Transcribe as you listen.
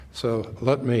So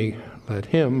let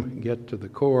him get to the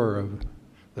core of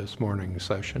this morning's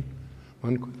session.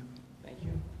 Munqith. Thank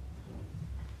you.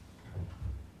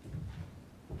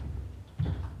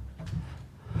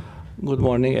 Good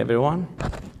morning, everyone.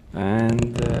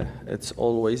 And it's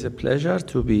always a pleasure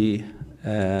to be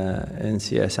in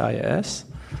CSIS.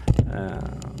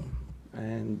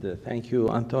 And thank you,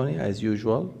 Anthony, as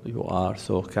usual. You are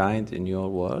so kind in your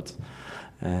words.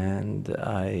 And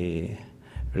I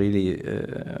really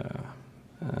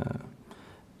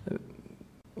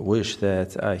wish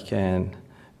that I can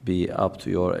be up to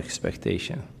your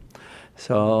expectation.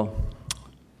 So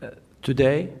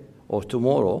today or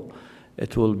tomorrow,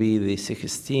 it will be the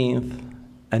 16th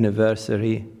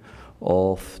anniversary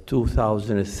of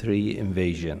 2003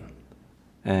 invasion.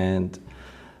 And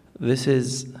this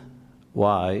is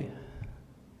why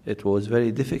it was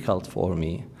very difficult for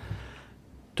me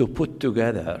to put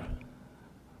together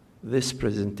this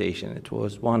presentation. It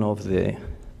was one of the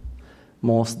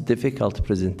most difficult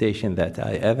presentations that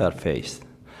I ever faced.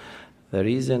 The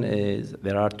reason is,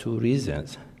 there are two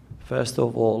reasons. First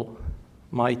of all,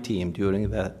 my team during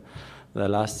the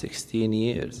last 16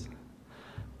 years,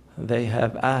 they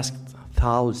have asked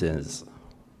thousands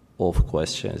of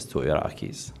questions to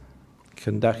Iraqis,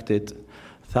 conducted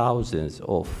thousands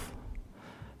of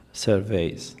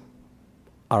surveys,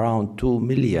 around 2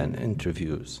 million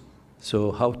interviews.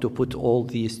 So how to put all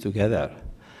these together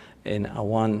in a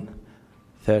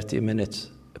 30-minute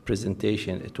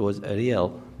presentation, it was a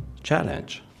real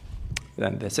challenge.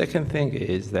 Then the second thing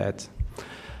is that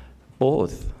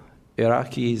both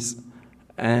Iraqis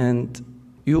and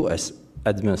US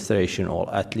administration,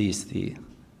 or at least the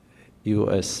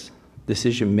US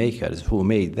decision makers who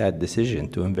made that decision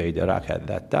to invade Iraq at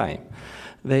that time,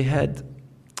 they had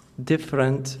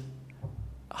different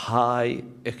high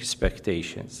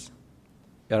expectations.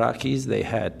 Iraqis, they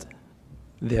had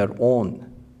their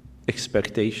own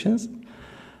expectations.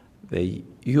 The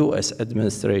US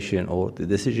administration or the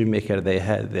decision maker, they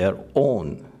had their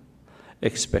own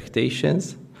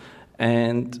expectations.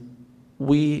 And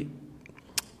we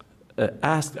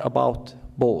asked about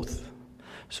both.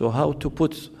 So how to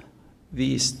put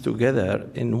these together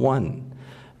in one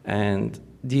and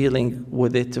dealing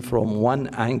with it from one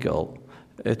angle,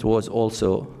 it was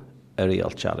also a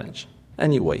real challenge.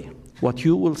 Anyway, what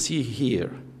you will see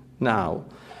here now,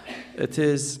 it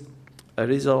is a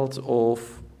result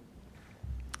of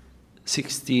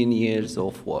 16 years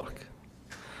of work.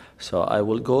 So I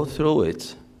will go through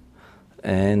it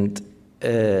and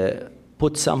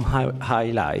put some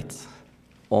highlights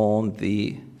on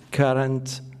the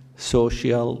current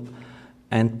social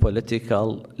and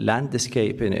political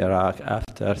landscape in Iraq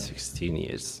after 16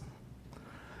 years.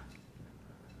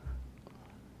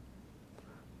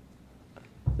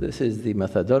 This is the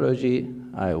methodology.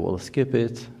 I will skip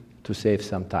it to save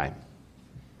some time.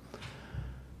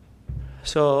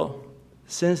 So,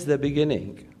 since the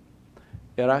beginning,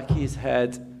 Iraqis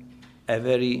had a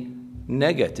very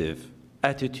negative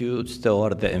attitude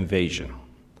toward the invasion.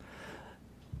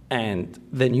 And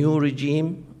the new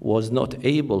regime was not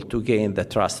able to gain the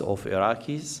trust of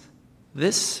Iraqis.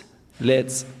 This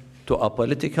led to a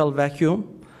political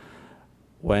vacuum.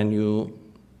 When you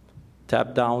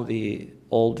tap down the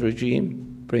old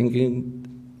regime, bringing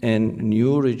in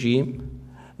new regime,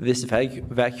 this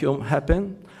vacuum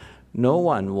happened. No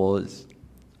one was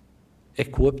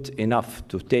equipped enough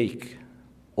to take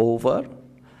over.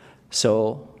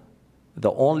 So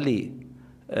the only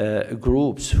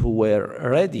groups who were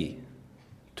ready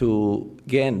to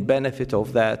gain benefit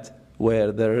of that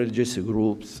were the religious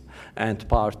groups and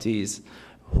parties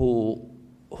who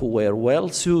were well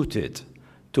suited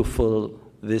to fill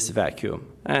this vacuum.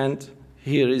 And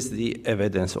here is the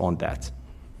evidence on that.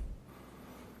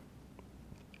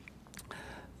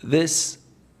 This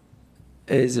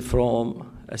is from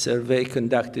a survey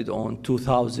conducted on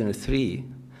 2003,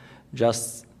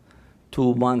 just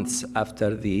 2 months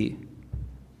after the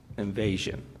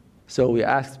invasion. So we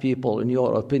asked people, in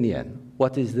your opinion,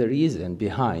 what is the reason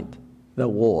behind the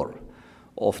war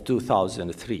of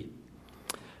 2003?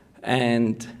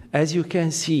 And as you can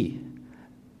see,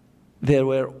 there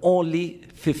were only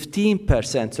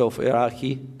 15% of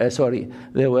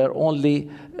there were only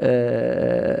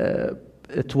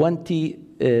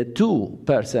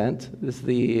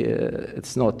 22%,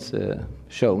 it's not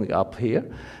showing up here,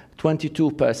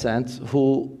 22%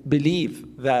 who believe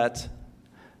that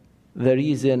the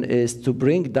reason is to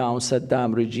bring down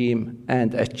Saddam regime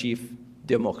and achieve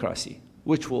democracy,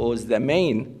 which was the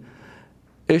main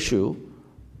issue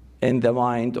in the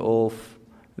mind of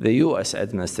the US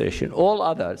administration. All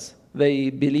others, they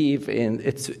believe in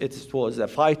it was a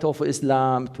fight of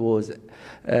Islam, it was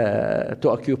to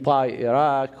occupy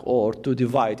Iraq or to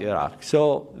divide Iraq.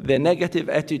 So the negative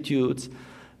attitudes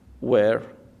were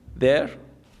there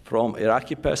from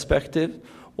Iraqi perspective,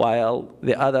 while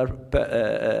the other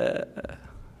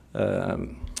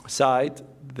side,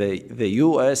 the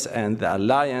US and the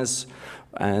alliance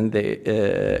and the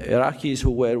Iraqis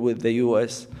who were with the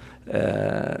US,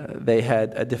 they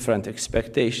had a different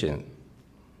expectation.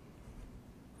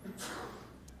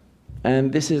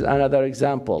 And this is another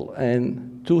example.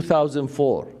 In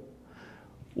 2004,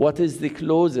 what is the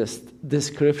closest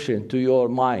description to your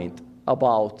mind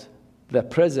about the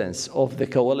presence of the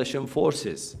coalition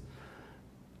forces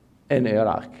in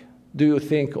Iraq? Do you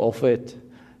think of it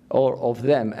or of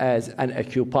them as an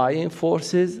occupying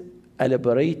forces, a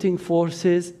liberating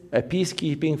forces, a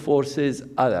peacekeeping forces,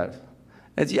 others?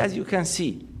 As you can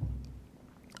see,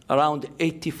 around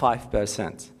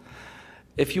 85%.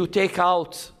 If you take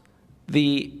out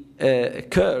the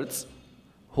Kurds,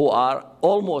 who are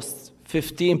almost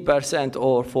 15%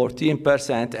 or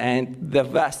 14%, and the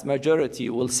vast majority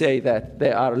will say that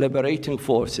they are liberating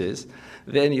forces,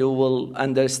 then you will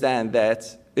understand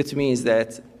that it means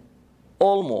that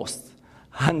almost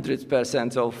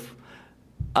 100% of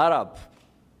Arab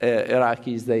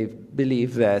Iraqis, they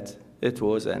believe that it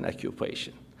was an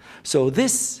occupation. So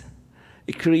this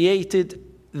created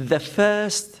the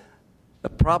first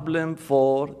problem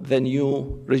for the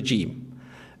new regime.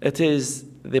 It is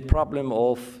the problem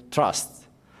of trust.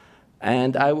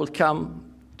 And I will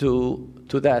come to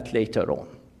that later on.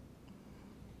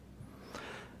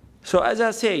 So as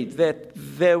I said, that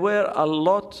there were a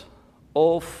lot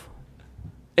of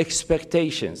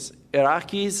expectations.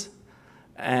 Iraqis,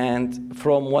 and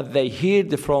from what they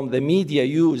heard from the media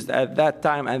used at that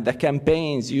time and the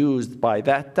campaigns used by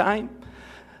that time,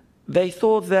 they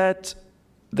thought that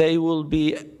they will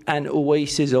be an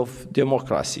oasis of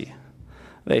democracy.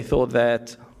 They thought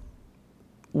that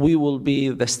we will be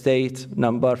the state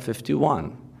number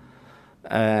 51,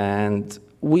 and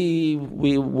we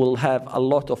will have a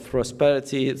lot of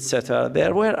prosperity, etc.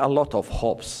 There were a lot of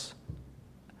hopes.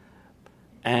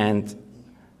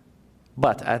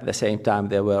 But at the same time,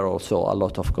 there were also a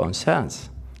lot of concerns.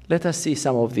 Let us see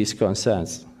some of these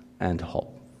concerns and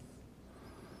hope.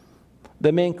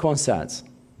 The main concerns.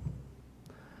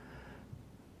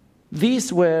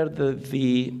 These were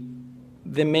the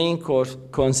main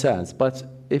concerns, but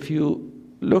if you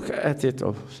look at it,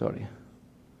 oh, sorry.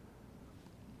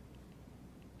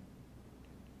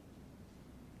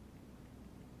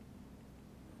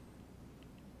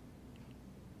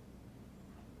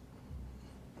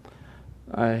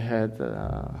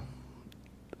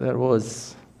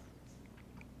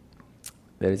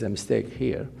 There is a mistake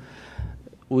here.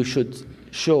 We should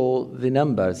show the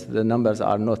numbers. The numbers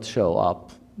are not show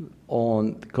up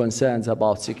on concerns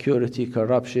about security,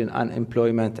 corruption,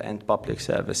 unemployment, and public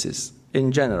services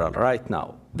in general right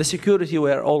now. The security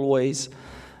were always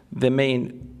the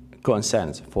main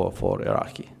concerns for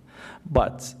Iraqi.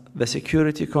 But the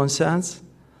security concerns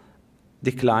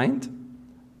declined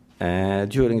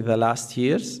during the last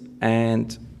years,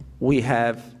 and we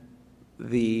have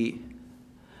the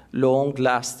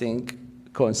long-lasting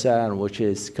concern, which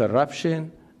is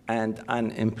corruption and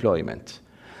unemployment.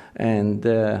 And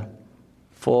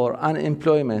for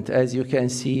unemployment, as you can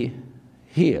see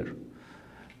here,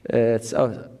 it's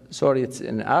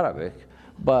in Arabic,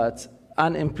 but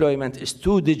unemployment is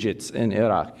 2 digits in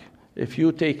Iraq. If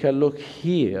you take a look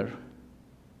here,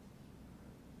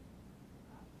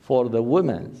 for the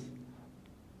women,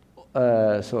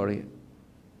 the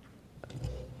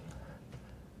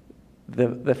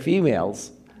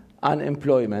females,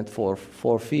 unemployment for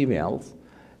females,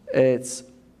 it's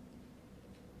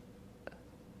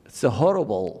a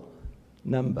horrible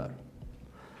number.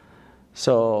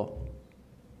 So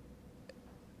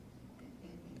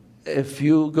if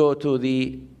you go to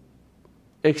the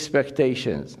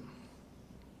expectations,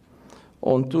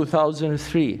 on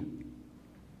 2003,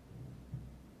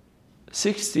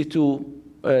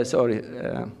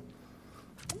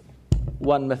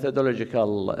 one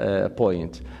methodological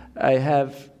point. I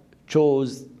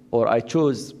chose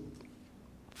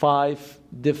 5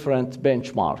 different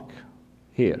benchmarks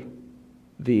here.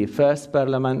 The first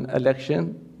parliament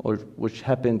election, which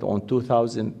happened on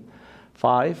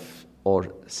 2005 or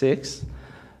 6,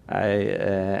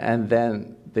 and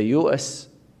then the US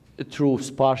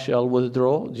troops partial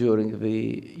withdrawal during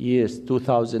the years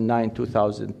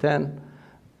 2009-2010,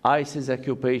 ISIS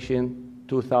occupation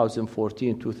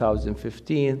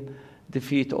 2014-2015,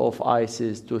 defeat of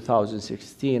ISIS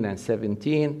 2016 and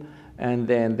 17, and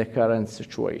then the current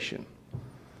situation.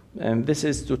 And this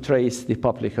is to trace the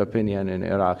public opinion in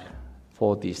Iraq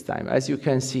for this time. As you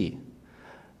can see,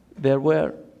 there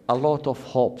were a lot of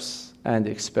hopes and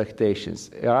expectations.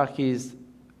 Iraqis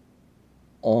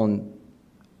on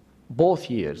both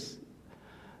years,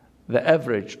 the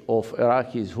average of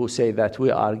Iraqis who say that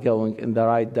we are going in the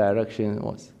right direction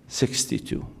was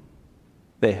 62.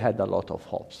 They had a lot of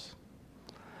hopes.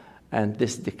 And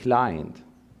this declined,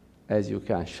 as you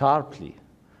can, sharply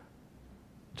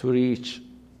to reach,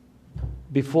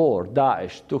 before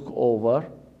Daesh took over,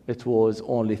 it was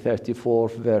only 34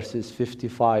 versus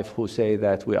 55 who say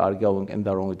that we are going in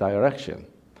the wrong direction.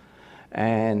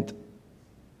 And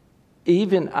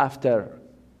even after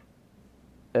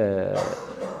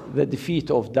the defeat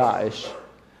of Daesh,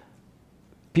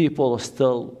 people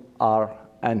still are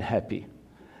unhappy.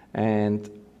 And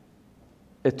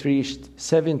it reached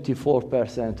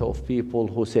 74% of people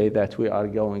who say that we are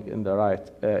going in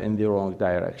the wrong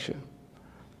direction.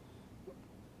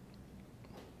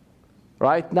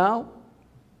 Right now,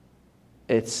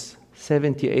 it's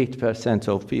 78%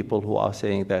 of people who are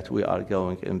saying that we are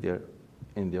going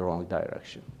in the wrong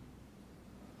direction.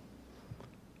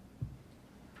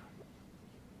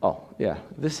 Oh, yeah,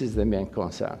 this is the main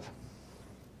concern.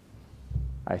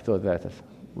 I thought that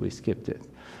we skipped it.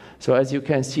 So as you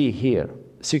can see here,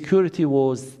 security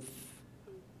was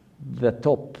the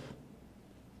top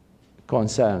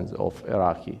concerns of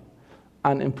Iraqi.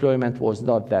 Unemployment was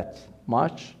not that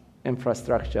much.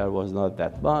 Infrastructure was not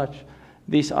that much.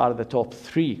 These are the top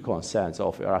three concerns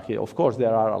of Iraqi. Of course,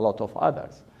 there are a lot of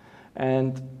others.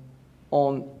 And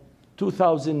on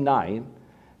 2009,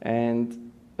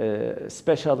 and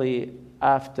especially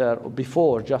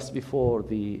just before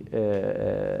the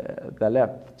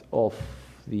left of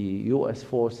the US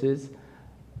forces,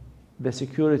 the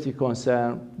security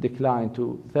concern declined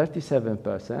to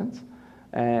 37%,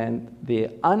 and the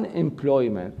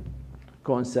unemployment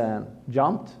concern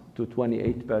jumped to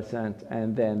 28%,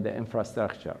 and then the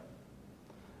infrastructure.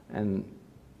 And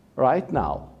right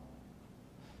now,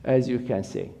 as you can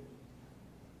see,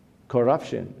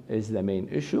 corruption is the main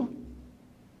issue.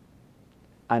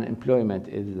 Unemployment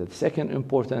is the second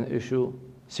important issue.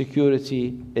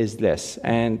 Security is less.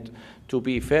 And to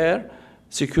be fair,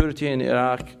 security in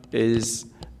Iraq is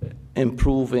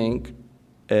improving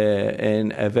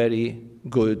in a very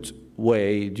good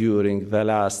way during the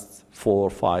last 4 or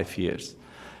 5 years.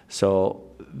 So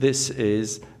this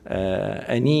is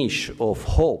a niche of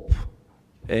hope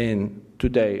in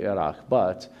today Iraq.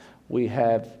 But we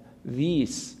have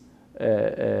these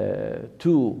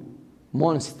two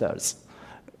monsters,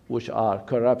 which are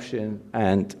corruption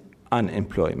and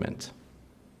unemployment.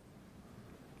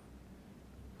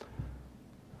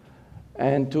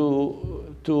 And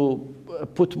to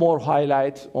put more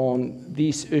highlight on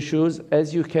these issues,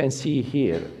 as you can see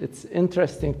here, it's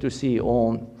interesting to see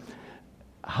on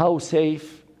how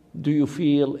safe do you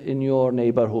feel in your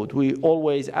neighborhood. We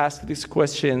always ask this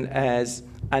question as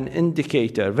an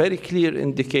indicator, very clear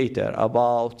indicator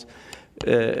about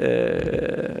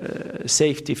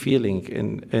safety feeling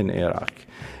in Iraq.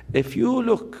 If you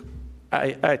look,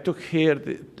 I took here,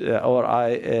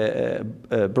 I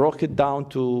broke it down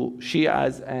to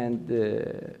Shias and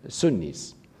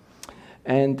Sunnis.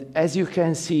 And as you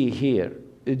can see here,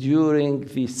 during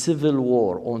the civil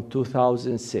war on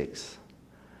 2006,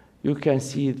 you can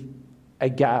see a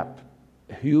gap,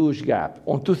 a huge gap.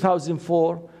 On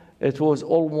 2004, it was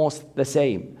almost the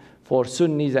same. For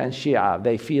Sunnis and Shia,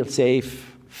 they feel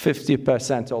safe,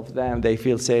 50% of them, they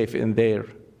feel safe in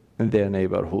their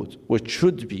neighborhood, which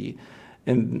should be,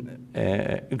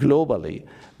 globally,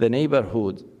 the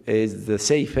neighborhood is the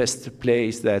safest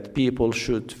place that people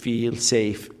should feel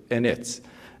safe in it.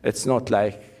 It's not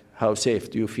like how safe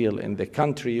do you feel in the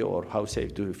country or how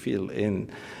safe do you feel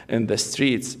in the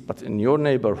streets, but in your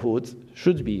neighborhood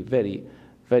should be very,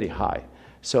 very high.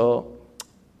 So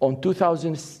on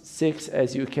 2006,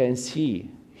 as you can see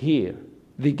here,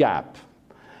 the gap.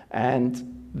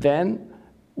 And then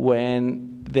when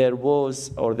there were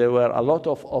a lot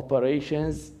of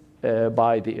operations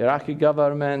by the Iraqi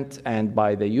government and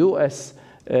by the US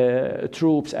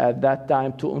troops at that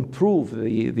time to improve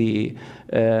the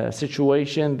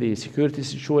situation, the security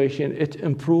situation. It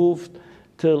improved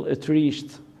till it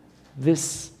reached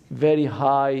this very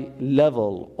high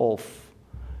level of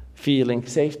feeling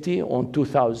safety on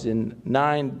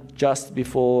 2009, just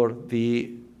before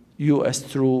the US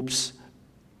troops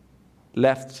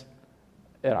left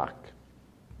Iraq.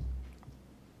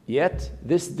 Yet,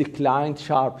 this declined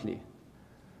sharply.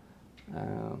 I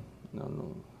don't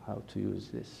know how to use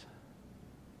this.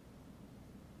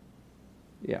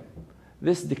 Yeah,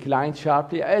 this declined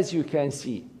sharply, as you can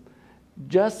see.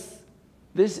 Just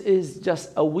this is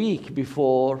just a week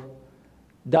before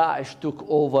Daesh took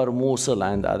over Mosul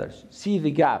and others. See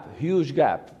the gap, huge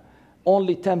gap.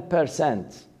 Only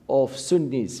 10% of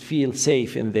Sunnis feel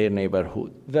safe in their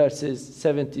neighborhood versus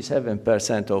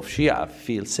 77% of Shia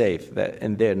feel safe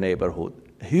in their neighborhood.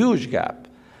 Huge gap.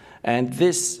 And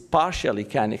this partially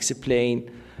can explain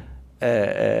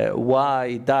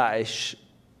why Daesh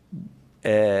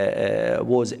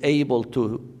was able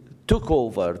to took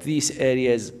over these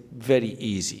areas very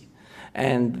easy.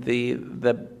 And the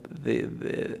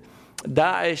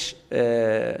Daesh,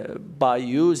 by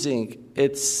using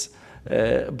its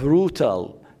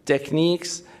brutal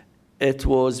techniques, it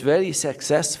was very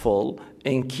successful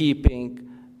in keeping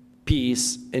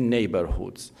peace in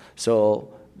neighborhoods.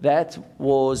 So that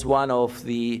was one of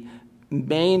the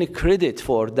main credit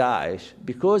for Daesh.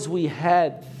 Because we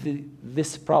had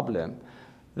this problem,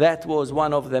 that was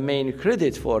one of the main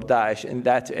credit for Daesh in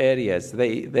that areas.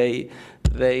 They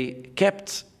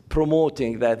kept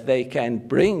promoting that they can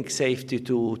bring safety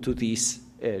to these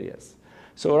areas.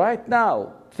 So right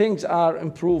now, things are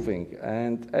improving.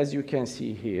 And as you can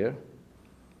see here,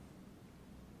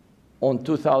 on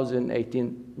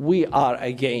 2018, we are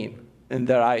again in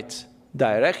the right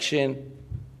direction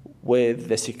with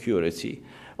the security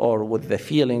or with the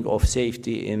feeling of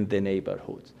safety in the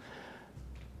neighborhood.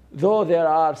 Though there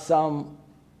are some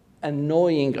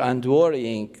annoying and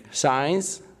worrying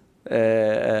signs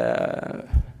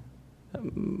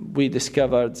we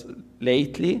discovered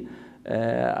lately.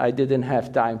 I didn't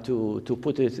have time to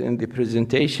put it in the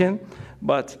presentation,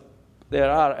 but there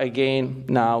are again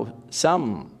now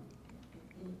some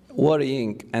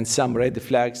worrying and some red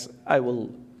flags. I will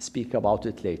speak about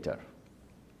it later.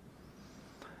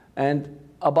 And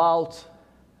about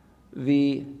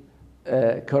the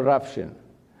corruption.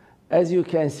 As you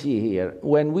can see here,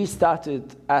 when we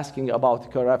started asking about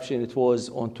corruption, it was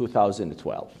on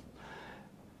 2012.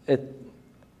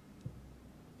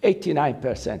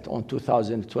 89% on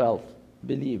 2012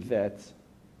 believe that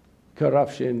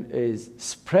corruption is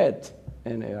spread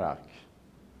in Iraq.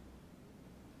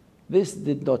 This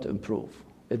did not improve.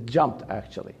 It jumped,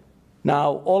 actually.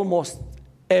 Now, almost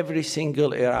every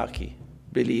single Iraqi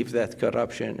believes that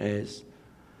corruption is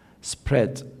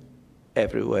spread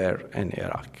everywhere in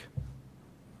Iraq.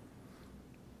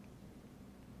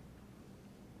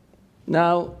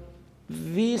 Now,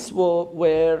 these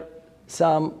were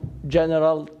some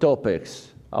general topics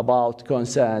about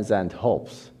concerns and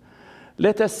hopes.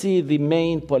 Let us see the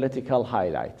main political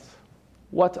highlights.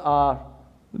 What are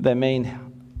the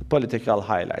main political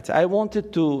highlights? I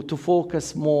wanted to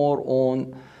focus more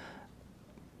on,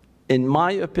 in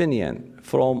my opinion,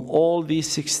 from all these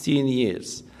 16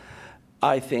 years,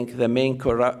 I think the main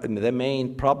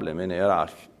problem in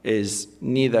Iraq is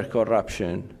neither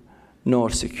corruption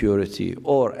nor security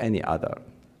or any other.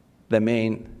 The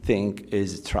main thing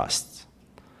is trust.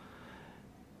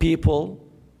 People,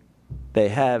 they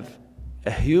have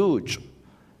a huge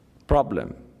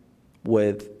problem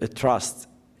with the trust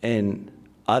in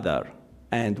other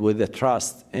and with the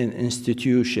trust in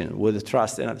institution, with the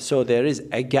trust in, so there is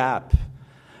a gap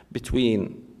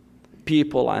between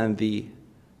people and the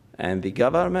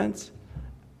government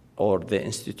or the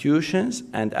institutions,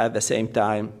 and at the same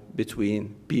time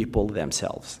between people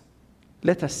themselves.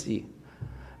 Let us see.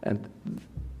 And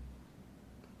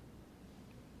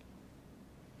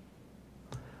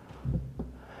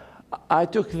I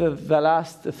took the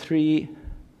last three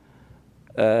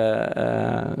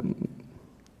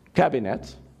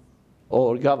cabinets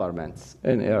or governments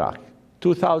in Iraq.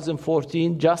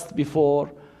 2014, just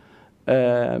before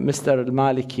Mr.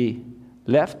 al-Maliki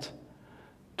left.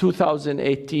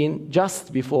 2018,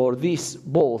 just before these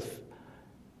both,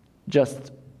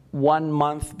 just 1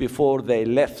 month before they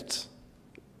left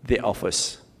the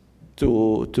office,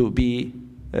 to be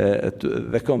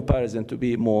the comparison to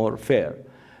be more fair.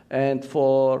 And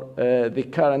for the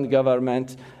current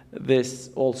government, this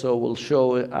also will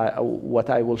show, what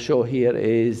I will show here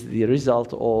is the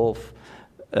result of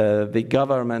the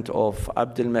government of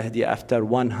Abdel Mahdi after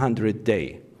 100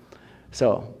 days.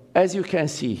 So, as you can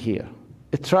see here,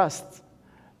 the trust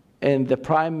in the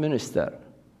Prime Minister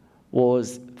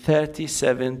was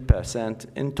 37%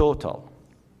 in total.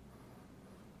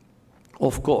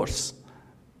 Of course,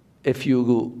 if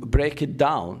you break it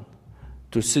down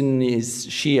to Sunnis,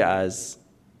 Shias,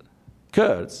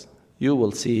 Kurds, you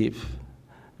will see,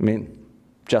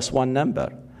 just one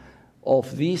number.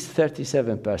 Of these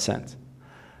 37%,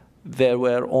 there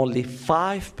were only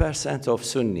 5% of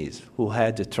Sunnis who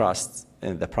had the trust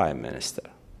in the Prime Minister.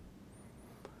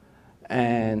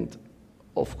 And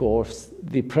of course,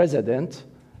 the president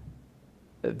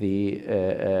the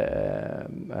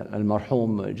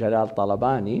Al-Marhum Jalal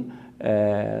Talabani,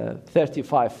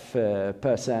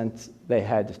 35% they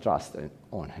had trust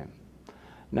on him.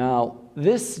 Now,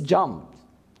 this jump,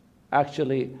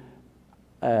 actually,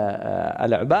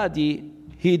 Al-Abadi,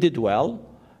 he did well,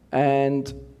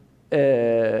 and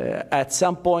at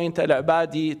some point,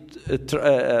 Al-Abadi,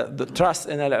 the trust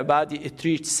in Al-Abadi, it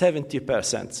reached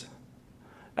 70%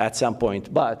 at some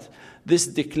point. But this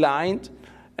declined,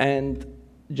 and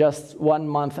just 1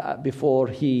 month before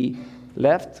he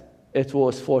left, it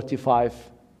was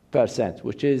 45%,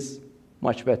 which is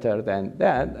much better than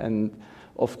that. And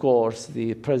of course,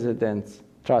 the president's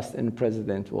trust in the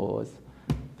president was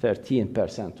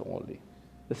 13% only.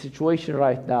 The situation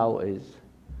right now is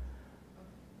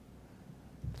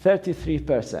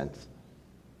 33%.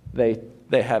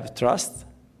 They have trust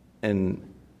in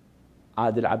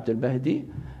Adil Abdul Mahdi,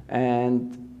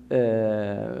 and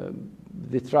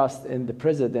the trust in the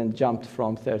president jumped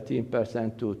from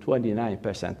 13% to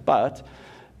 29%. But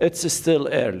it's still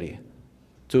early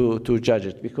to judge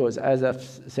it, because as I've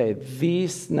said,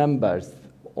 these numbers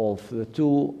of the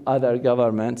two other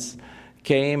governments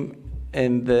came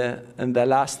in their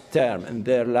last term.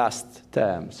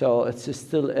 So it's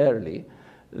still early.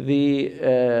 The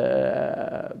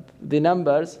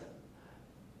numbers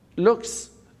looks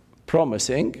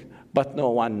promising, but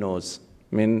no one knows.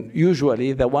 I mean,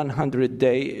 usually the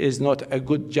 100-day is not a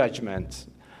good judgment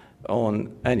on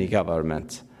any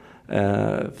government.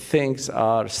 Things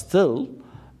are still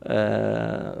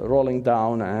rolling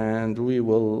down, and we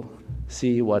will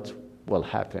see what will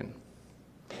happen.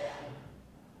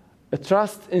 A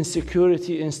trust in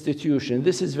security institution,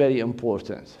 this is very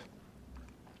important.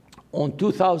 On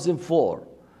 2004,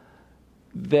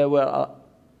 there were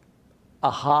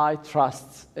a high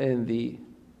trust in the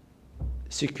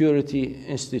security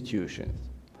institutions,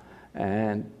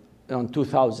 and on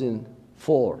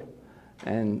 2004,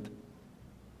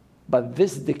 but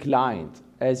this declined,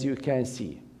 as you can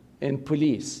see. In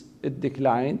police, it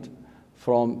declined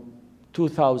from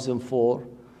 2004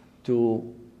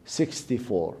 to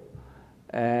 64.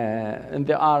 In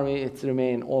the army, it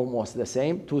remained almost the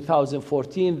same.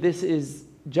 2014, this is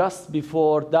just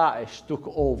before Daesh took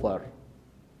over.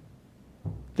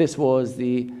 This was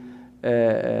the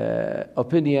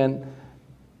opinion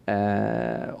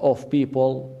of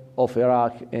people of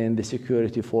Iraq in the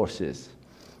security forces.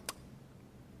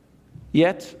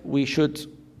 Yet, we should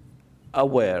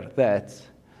aware that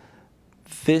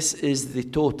this is the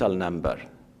total number.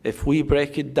 If we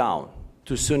break it down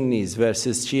to Sunnis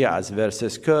versus Shias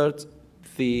versus Kurds,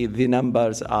 the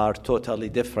numbers are totally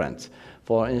different.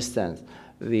 For instance,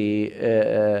 before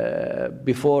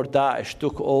Daesh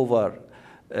took over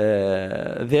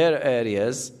their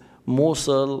areas,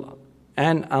 Mosul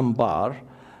and Anbar,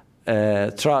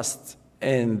 trust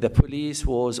in the police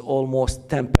was almost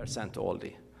 10%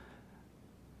 only.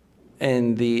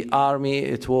 In the army,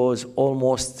 it was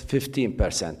almost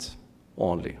 15%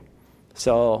 only.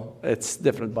 So it's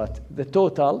different, but the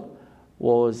total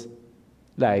was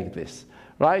like this.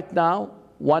 Right now,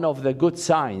 one of the good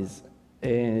signs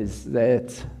is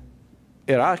that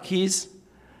Iraqis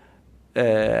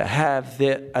have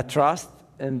a trust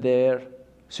in their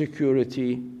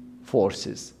security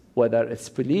forces, whether it's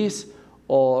police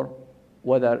or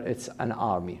whether it's an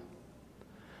army.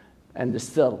 And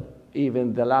still,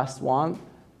 even the last one,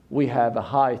 we have a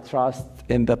high trust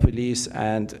in the police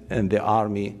and in the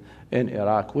army in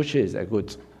Iraq, which is a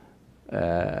good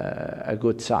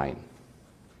sign.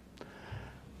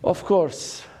 Of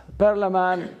course,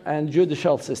 parliament and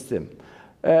judicial system.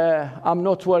 I'm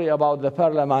not worried about the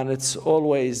parliament. It's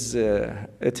always,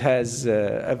 it has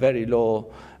a very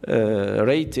low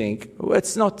rating.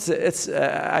 It's not,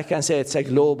 I can say it's a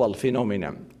global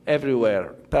phenomenon.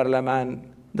 Everywhere, parliament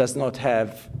does not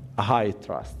have a high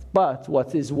trust. But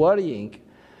what is worrying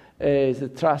is the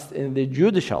trust in the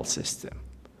judicial system.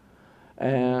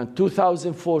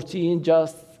 2014,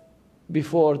 just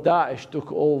before Daesh took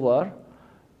over,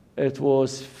 it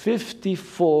was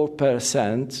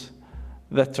 54%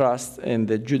 the trust in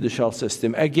the judicial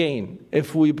system. Again,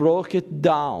 if we broke it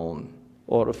down,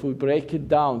 or if we break it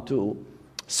down to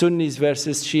Sunnis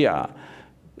versus Shia,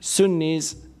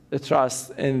 Sunnis, the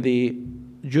trust in the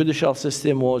judicial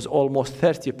system was almost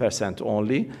 30%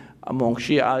 only. Among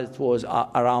Shia, it was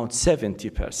around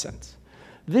 70%.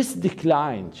 This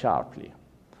declined sharply.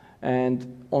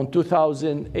 And on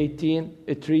 2018,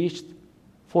 it reached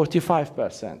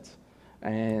 45%.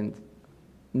 And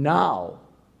now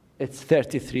it's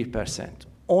 33%.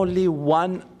 Only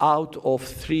 1 out of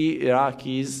 3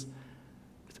 Iraqis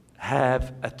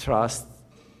have a trust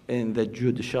in the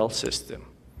judicial system,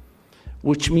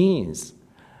 which means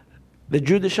The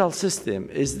judicial system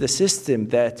is the system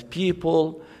that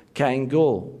people can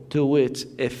go to it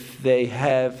if they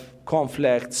have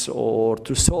conflicts or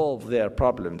to solve their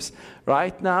problems.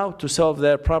 Right now, to solve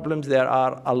their problems, there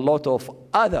are a lot of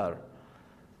other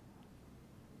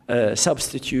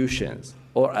substitutions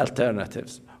or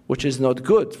alternatives, which is not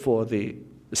good for the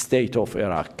state of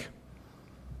Iraq.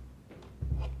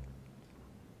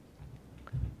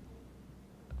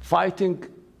 Fighting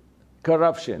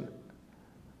corruption.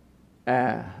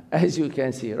 As you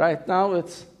can see, right now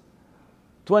it's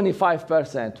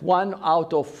 25%. 1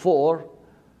 out of 4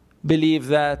 believe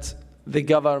that the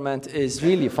government is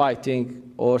really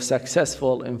fighting or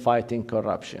successful in fighting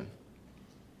corruption.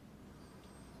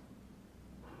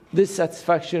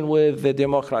 Dissatisfaction with the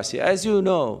democracy. As you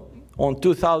know, in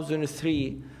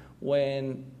 2003,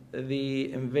 when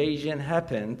the invasion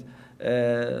happened,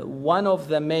 one of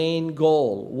the main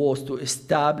goals was to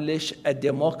establish a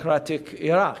democratic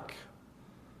Iraq.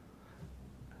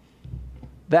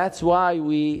 That's why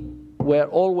we were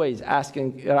always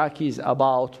asking Iraqis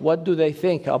about what do they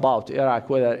think about Iraq,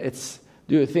 whether it's,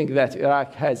 do you think that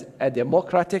Iraq has a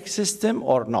democratic system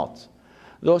or not?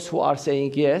 Those who are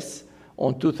saying yes,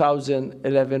 on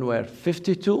 2011 were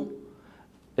 52,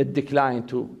 it declined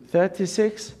to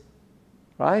 36.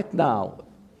 Right now,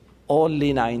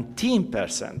 only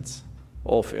 19%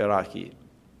 of Iraqi,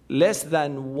 less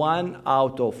than 1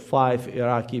 out of 5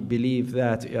 Iraqi believe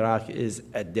that Iraq is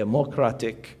a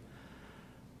democratic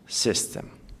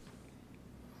system.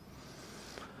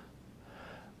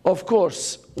 Of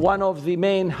course, one of the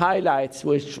main highlights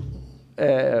which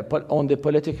on the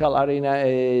political arena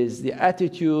is the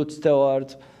attitudes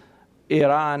toward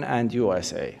Iran and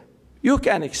USA. You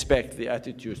can expect the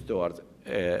attitudes toward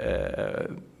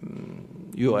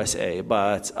USA,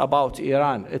 but about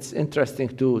Iran, it's interesting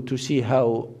to see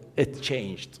how it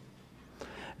changed.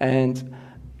 And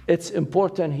it's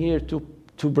important here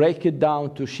to break it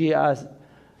down to Shias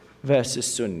versus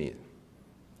Sunni.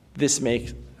 This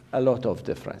makes a lot of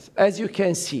difference. As you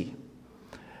can see,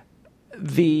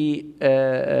 during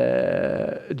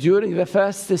the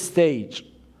first stage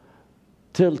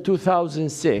till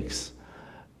 2006,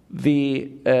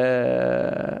 the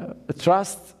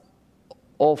trust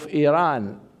of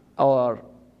Iran, or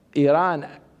Iran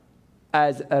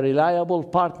as a reliable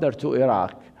partner to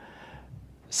Iraq,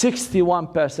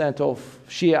 61% of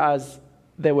Shias,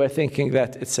 they were thinking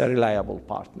that it's a reliable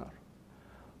partner.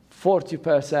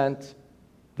 40%,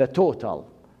 the total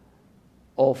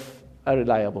of a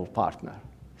reliable partner.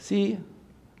 See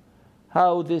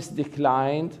how this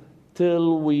declined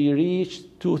till we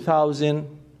reached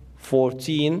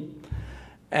 2014,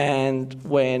 and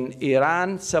when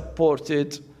Iran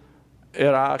supported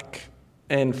Iraq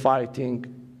in fighting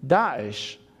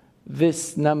Daesh,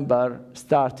 this number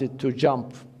started to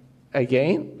jump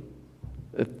again.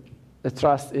 The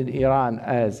trust in Iran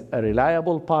as a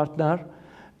reliable partner,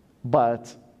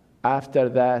 but after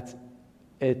that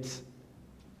it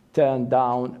turned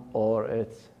down or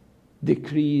it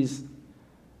decreased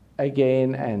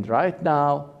again, and right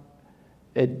now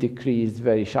it decreased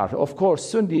very sharply. Of course,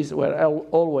 Sunnis were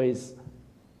always,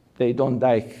 they don't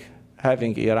like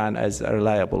having Iran as a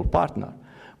reliable partner.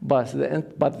 But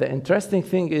the interesting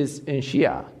thing is in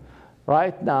Shia.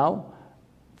 Right now,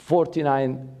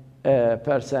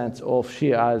 49% of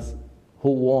Shias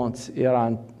who want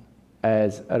Iran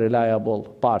as a reliable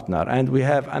partner. And we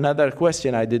have another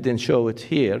question, I didn't show it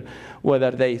here, whether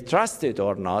they trust it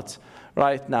or not.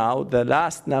 Right now, the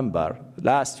last number,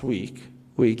 last week,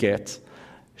 we get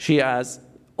Shias,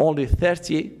 only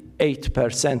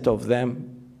 38% of them,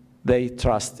 they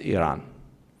trust Iran.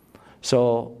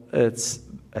 So it's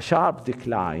a sharp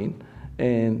decline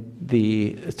in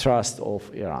the trust of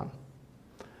Iran.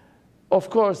 Of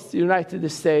course, the United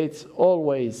States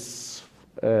always,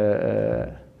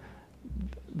 there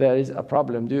is a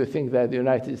problem. Do you think that the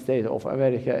United States of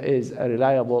America is a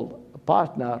reliable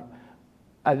partner?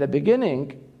 At the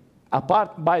beginning,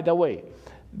 by the way,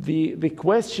 the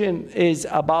question is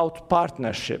about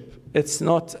partnership. It's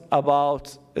not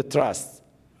about trust.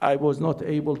 I was not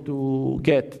able to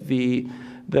get the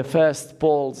first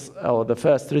polls or the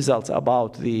first results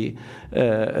about the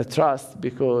trust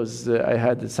because I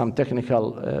had some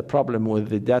technical problem with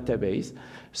the database,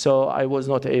 so I was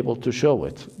not able to show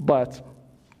it. But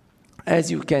as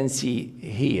you can see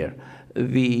here,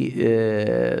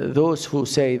 those who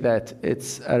say that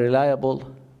it's a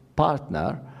reliable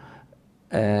partner,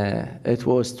 it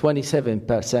was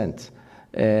 27%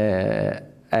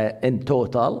 in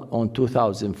total on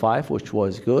 2005, which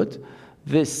was good.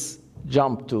 This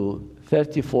jumped to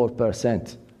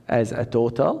 34% as a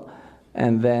total,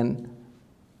 and then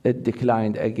it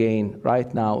declined again.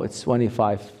 Right now, it's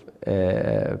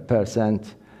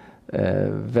 25%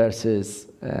 versus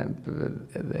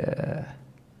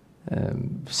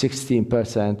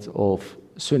 16% of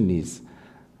Sunnis.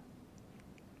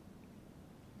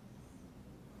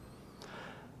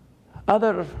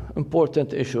 Other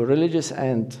important issue, religious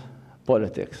and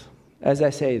politics. As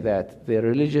I say that the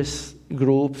religious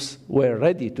groups were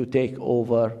ready to take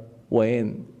over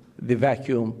when the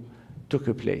vacuum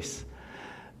took place.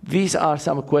 These are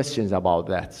some questions about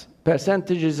that.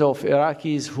 Percentages of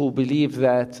Iraqis who believe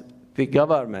that the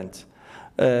government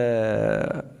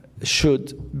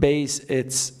should base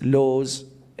its laws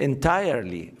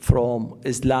entirely from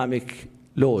Islamic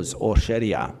laws or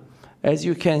Sharia. As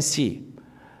you can see,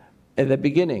 at the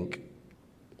beginning,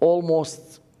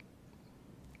 almost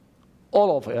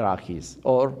all of Iraqis,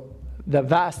 or the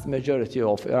vast majority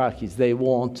of Iraqis, they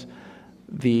want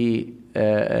the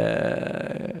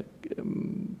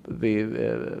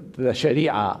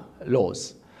Sharia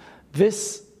laws.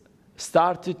 This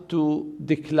started to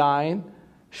decline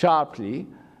sharply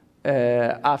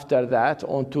after that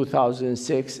on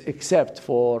 2006, except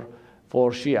for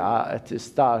Shia to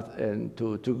start and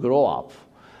to grow up.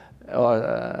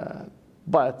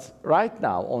 But right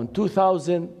now, on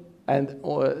 2000 and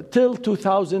till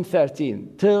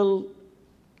 2013, till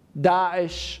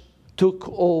Daesh took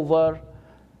over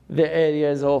the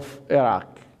areas of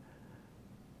Iraq,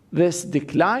 this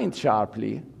declined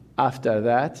sharply after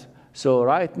that. So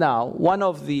right now, one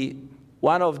of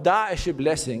Daesh's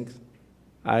blessings,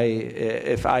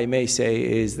 if I may say,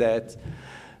 is that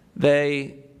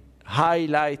they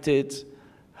highlighted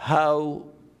how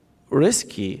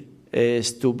risky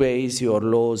is to base your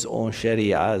laws on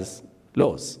Sharia's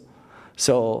laws.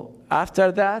 So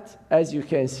after that, as you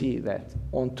can see that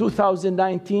on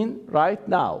 2019, right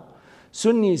now,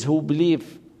 Sunnis who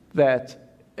believe that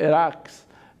Iraq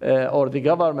or the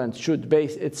government should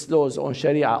base its laws on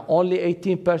Sharia, only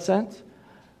 18%,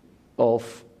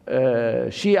 of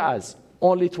Shias,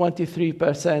 only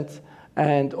 23%,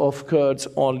 and of Kurds,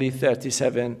 only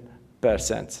 37%.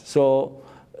 So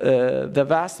the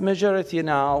vast majority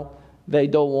now, they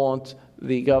don't want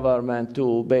the government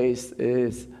to base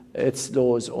its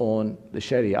laws on the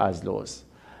Sharia's laws.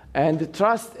 And the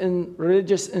trust in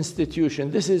religious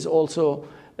institutions, this is also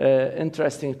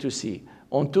interesting to see.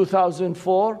 On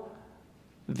 2004,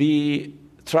 the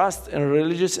trust in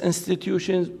religious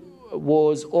institutions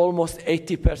was almost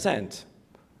 80%.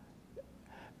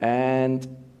 And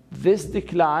this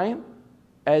decline,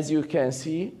 as you can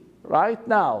see, right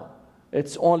now,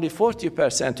 it's only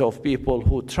 40% of people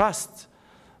who trust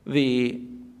the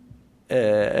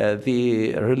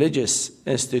religious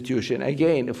institution.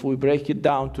 Again, if we break it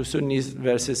down to Sunnis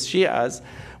versus Shias,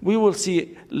 we will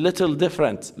see little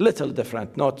different,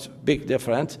 not big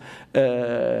different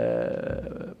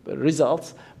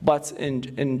results, but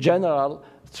in general,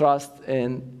 trust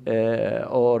in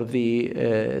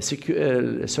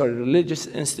religious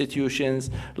institutions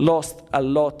lost a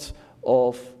lot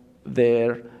of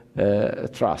their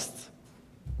trust.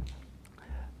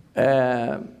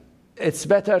 It's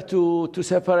better to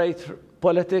separate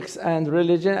politics and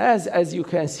religion. As you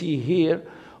can see here,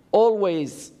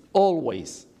 always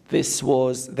this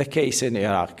was the case in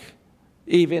Iraq,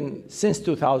 even since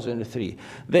 2003.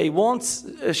 They want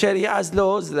Sharia's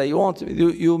laws. They want,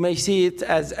 you may see it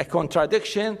as a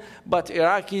contradiction, but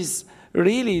Iraq is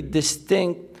really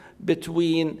distinct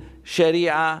between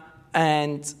Sharia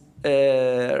and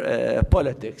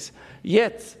politics.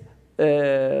 Yet,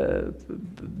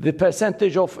 the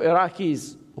percentage of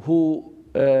Iraqis who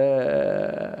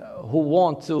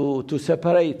want to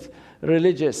separate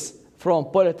religious from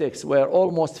politics were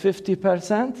almost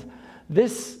 50%.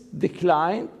 This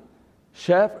declined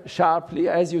sharply,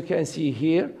 as you can see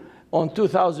here. On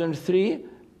 2003,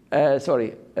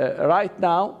 right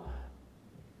now,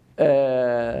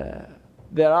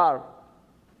 there are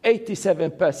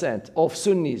 87% of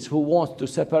Sunnis who want to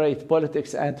separate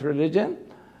politics and religion.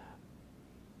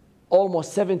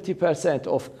 Almost 70%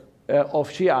 of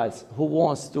Shias who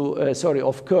wants to,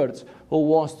 of Kurds who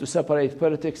wants to separate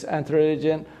politics and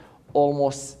religion.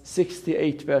 Almost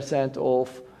 68%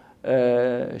 of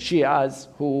Shias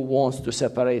who wants to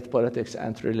separate politics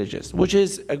and religious, which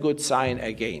is a good sign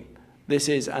again. This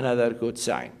is another good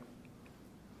sign.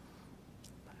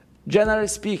 Generally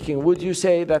speaking, would you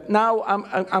say that now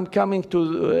I'm coming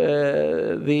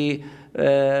to the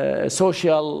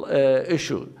social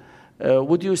issue?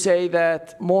 Would you say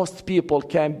that most people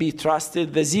can be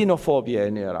trusted? The xenophobia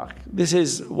in Iraq. This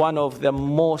is one of the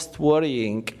most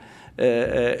worrying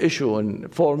issues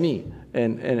for me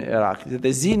in Iraq. The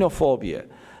xenophobia.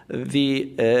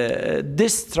 the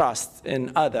distrust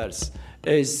in others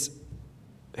is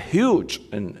huge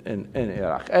in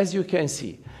Iraq. As you can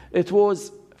see, it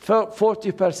was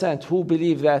 40% who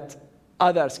believe that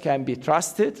others can be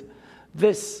trusted.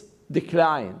 This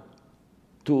declined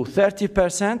to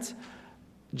 30%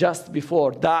 just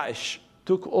before Daesh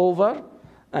took over,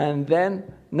 and then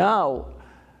now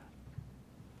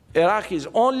Iraqis,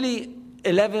 only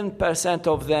 11%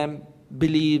 of them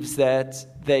believes that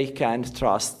they can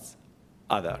trust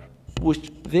others,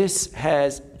 which this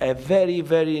has a very,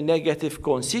 very negative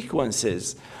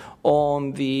consequences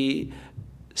on the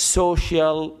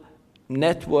social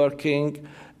networking.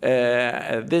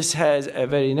 This has a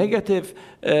very negative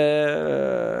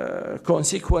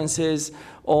consequences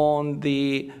on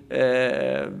the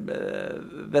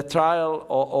trial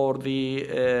or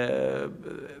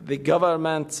the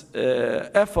government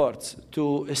efforts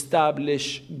to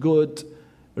establish good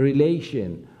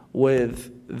relation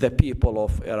with the people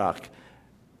of Iraq.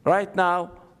 Right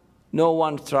now, no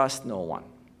one trusts no one.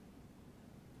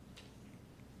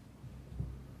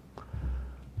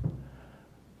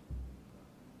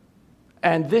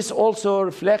 And this also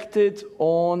reflected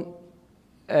on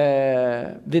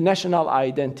the national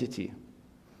identity.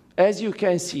 As you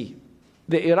can see,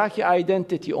 the Iraqi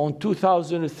identity on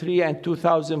 2003 and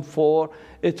 2004,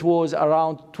 it was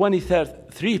around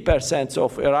 23%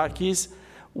 of Iraqis.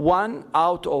 1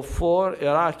 out of 4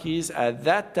 Iraqis at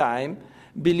that time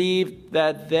believed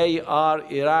that they are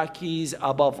Iraqis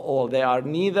above all. They are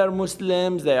neither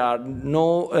Muslims, they are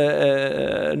not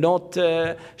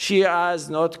Shias,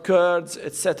 not Kurds,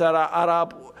 etc.,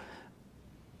 Arab.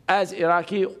 As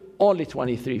Iraqi, only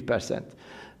 23%.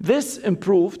 This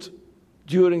improved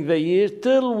during the year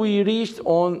till we reached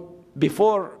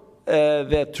before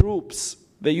the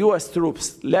US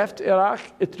troops left Iraq,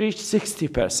 it reached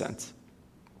 60%.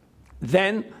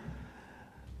 Then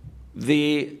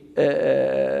this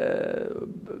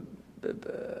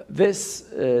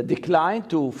declined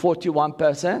to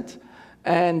 41%,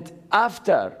 and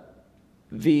after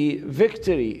the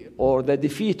victory or the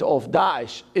defeat of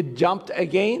Daesh, it jumped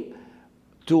again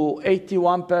to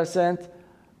 81%.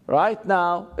 Right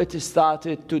now, it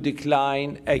started to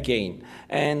decline again.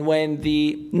 And when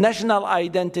the national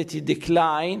identity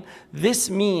decline, this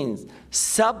means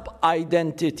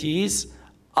sub-identities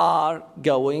are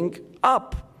going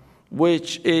up,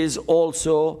 which is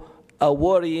also a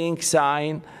worrying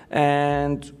sign,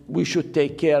 and we should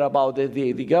take care about it.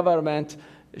 The government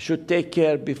should take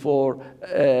care before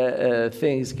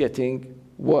things getting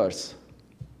worse.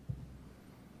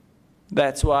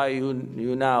 That's why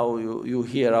you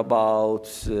hear about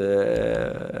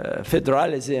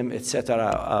federalism,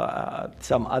 etc.,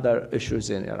 some other issues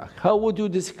in Iraq. How would you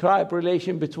describe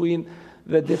relation between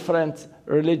the different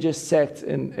religious sects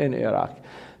in Iraq?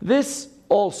 This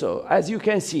also, as you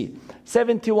can see,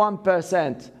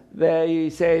 71%, they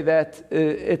say that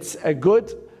it's a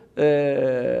good,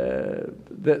 the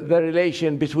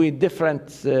relation between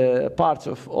different parts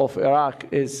of Iraq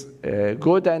is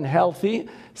good and healthy.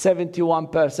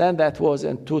 71%, that was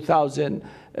in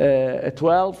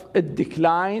 2012. It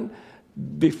declined.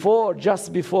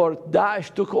 Just before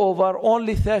Daesh took over,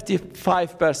 only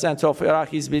 35% of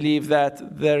Iraqis believe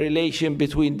that the relation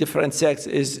between different sects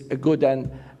is good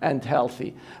and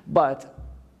healthy. But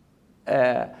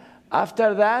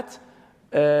after that,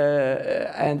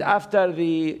 and after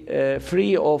the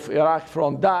free of Iraq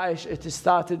from Daesh, it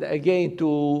started again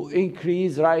to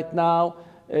increase. Right now,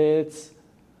 it's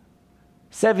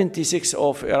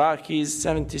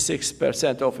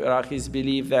 76% of Iraqis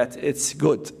believe that it's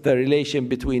good, the relation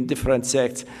between different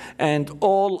sects, and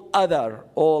all other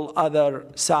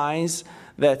signs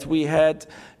that we had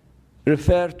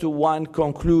refer to one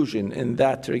conclusion in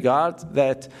that regard,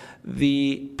 that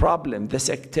the problem, the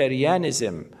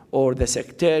sectarianism or the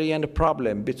sectarian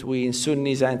problem between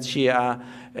Sunnis and Shia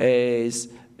is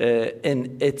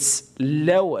in its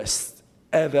lowest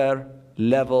ever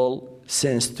level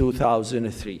since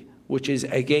 2003, which is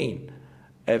again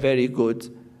a very good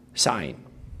sign.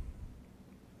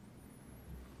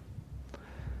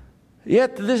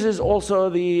 Yet this is also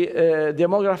the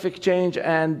demographic change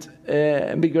and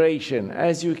migration.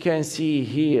 As you can see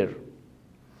here,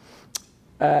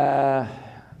 I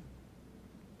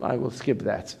will skip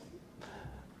that.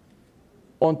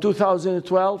 On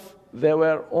 2012, there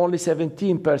were only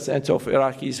 17% of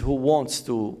Iraqis who wants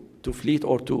to flee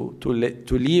or to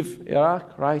leave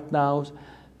Iraq. Right now,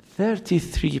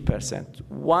 33%.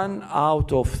 1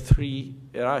 out of 3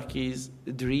 Iraqis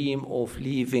dream of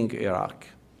leaving Iraq.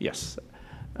 Yes,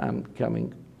 I'm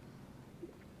coming.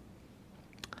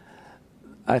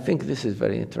 I think this is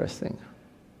very interesting.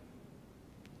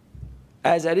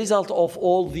 As a result of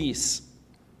all these,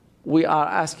 we are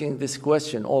asking this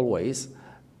question always.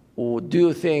 Do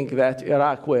you think that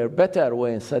Iraq were better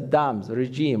when Saddam's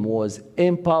regime was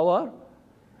in power?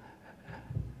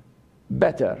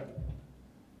 Better.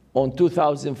 On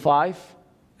 2005,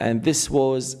 and this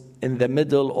was in the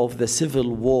middle of the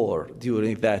civil war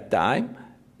during that time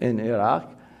in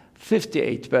Iraq,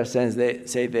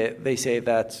 58% they say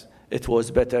that it was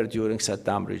better during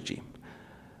Saddam regime.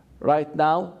 Right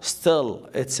now, still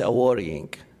it's a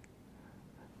worrying.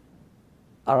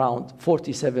 Around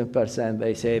 47%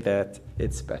 they say that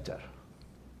it's better.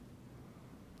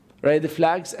 Red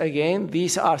flags, again,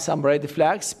 these are some red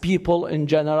flags. People in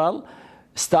general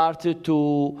started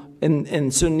to,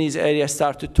 in Sunnis area,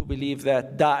 started to believe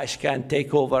that Daesh can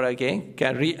take over again,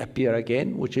 can reappear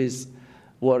again, which is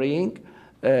worrying.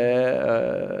 How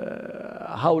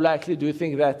likely do you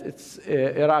think that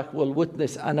Iraq will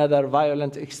witness another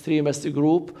violent extremist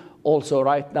group? Also,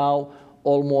 right now,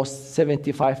 almost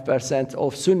 75%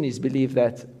 of Sunnis believe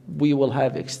that we will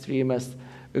have extremist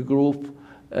group.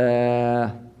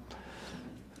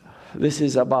 This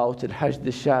is about al-Hajj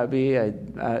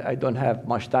al-Shabi. I don't have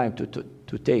much time to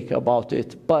take about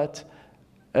it, but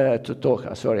to talk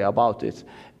about it.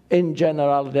 In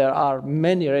general, there are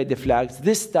many red flags.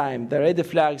 This time, the red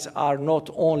flags are not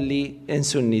only in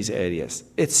Sunnis areas.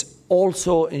 It's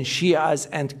also in Shias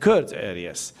and Kurd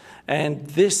areas. And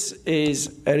this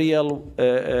is a real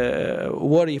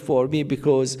worry for me,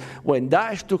 because when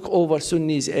Daesh took over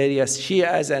Sunnis areas,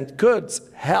 Shias and Kurds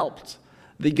helped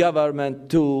the government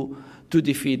to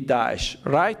defeat Daesh.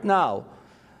 Right now,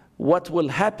 what will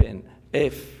happen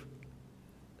if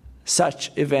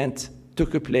such event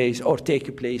took place or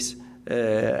take place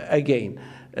again?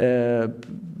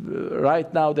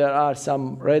 Right now, there are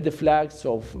some red flags.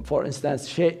 So, for instance,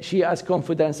 Shia's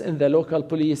confidence in the local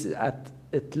police at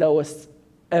its lowest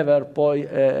ever point.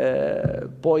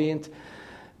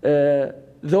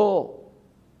 Though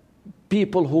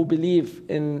people who believe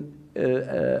in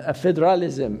a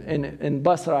federalism in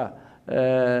Basra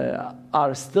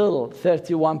are still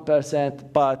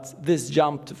 31%, but this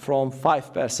jumped from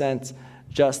 5%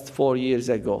 just 4 years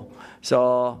ago.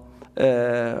 So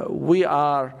we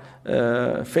are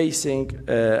facing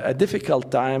a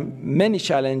difficult time, many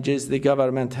challenges. The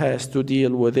government has to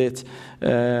deal with it.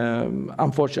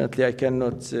 Unfortunately, I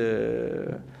cannot,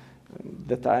 the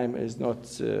time is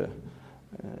not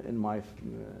in my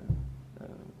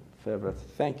favorite.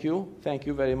 Thank you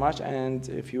very much. And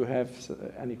if you have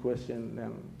any question,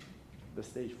 then the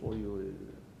stage for you.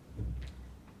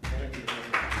 Thank you.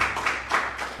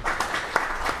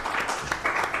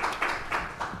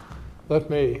 Let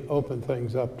me open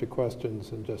things up to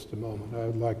questions in just a moment. I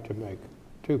would like to make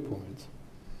 2 points.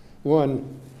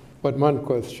 One, what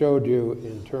Munqith showed you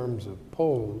in terms of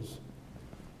polls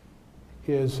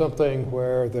is something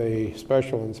where the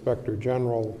Special Inspector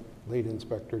General, Lead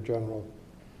Inspector General,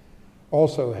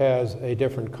 also has a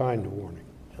different kind of warning,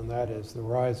 and that is the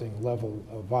rising level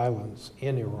of violence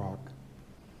in Iraq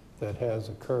that has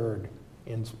occurred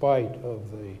in spite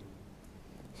of the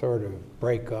sort of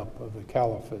breakup of the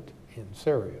caliphate in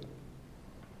Syria.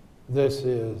 This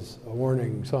is a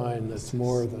warning sign that's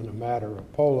more than a matter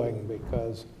of polling,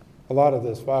 because a lot of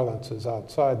this violence is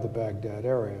outside the Baghdad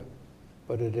area,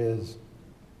 but it is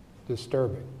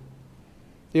disturbing.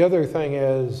 The other thing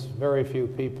is, very few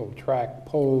people track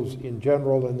polls in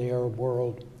general in the Arab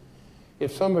world.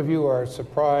 If some of you are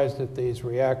surprised at these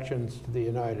reactions to the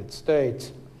United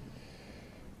States,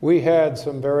 we had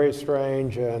some very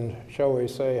strange and, shall we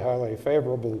say, highly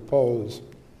favorable polls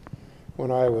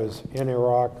when I was in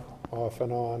Iraq off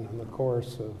and on in the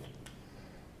course of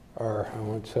our, I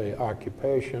won't say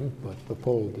occupation, but the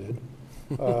poll did.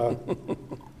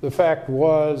 The fact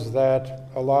was that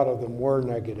a lot of them were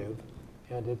negative.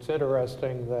 And it's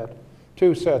interesting that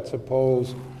 2 sets of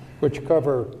polls, which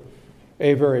cover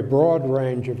a very broad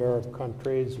range of Arab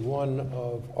countries, one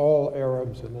of all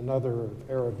Arabs and another of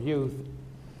Arab youth,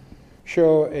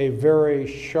 show a very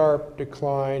sharp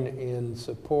decline in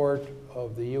support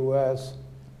of the U.S.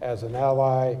 as an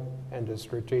ally and a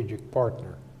strategic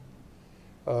partner,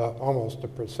 almost a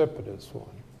precipitous one.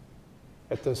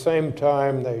 At the same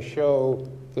time, they show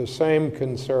the same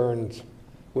concerns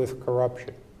with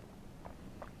corruption.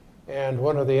 And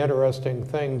one of the interesting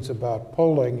things about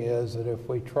polling is that if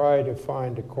we try to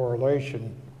find a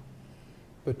correlation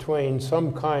between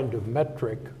some kind of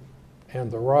metric and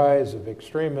the rise of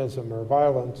extremism or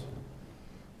violence,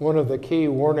 one of the key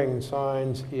warning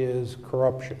signs is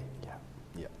corruption.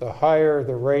 Yeah. The higher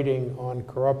the rating on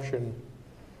corruption,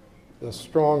 the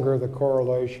stronger the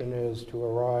correlation is to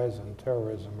a rise in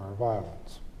terrorism or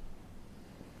violence.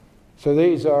 So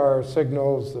these are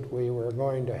signals that we were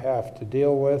going to have to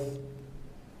deal with.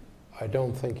 I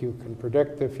don't think you can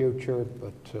predict the future,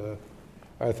 but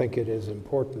I think it is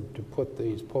important to put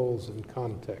these polls in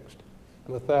context.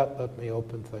 With that, let me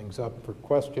open things up for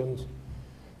questions.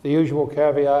 The usual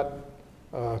caveat,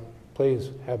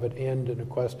 please have it end in a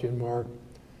question mark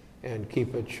and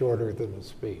keep it shorter than a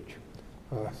speech.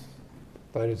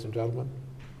 Ladies and gentlemen.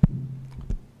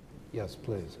 Yes,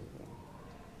 please.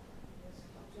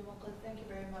 Dr. Munqith, thank you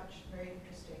very much. Very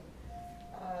interesting.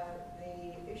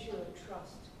 The issue of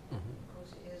trust, of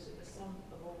course, is a sum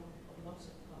of lots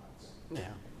of parts.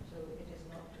 Yeah. So it is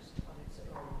not just on its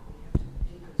own.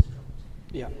 We have to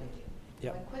deconstruct the idea.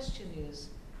 Yeah. My question is,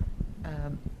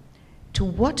 to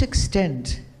what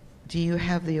extent do you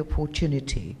have the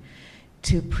opportunity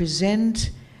to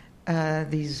present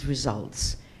these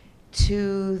results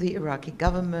to the Iraqi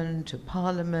government, to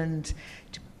parliament,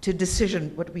 to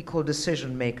what we call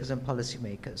decision makers and policy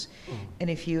makers? And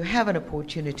if you have an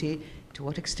opportunity, to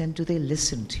what extent do they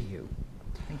listen to you?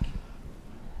 Thank you.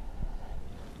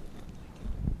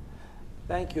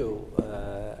 Thank you.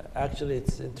 Actually,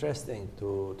 it's interesting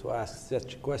to ask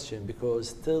such a question,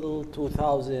 because till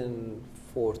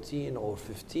 2014 or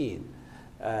 15,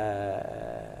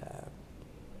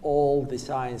 all the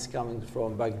signs coming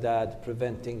from Baghdad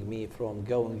preventing me from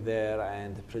going there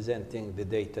and presenting the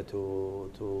data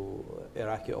to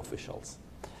Iraqi officials.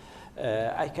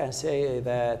 I can say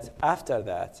that after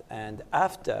that, and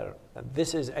after,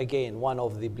 this is again one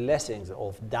of the blessings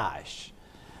of Daesh,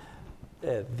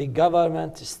 the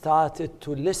government started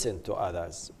to listen to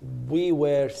others. We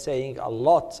were saying a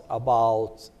lot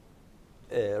about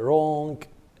wrong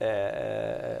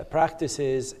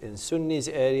practices in Sunnis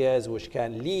areas which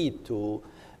can lead to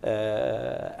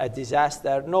a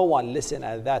disaster. No one listened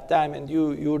at that time, and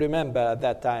you remember at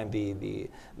that time the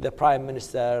Prime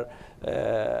Minister,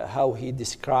 how he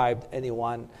described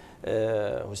anyone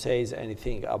who says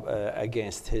anything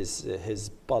against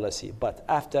his policy. But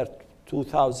after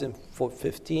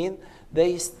 2015,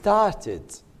 they started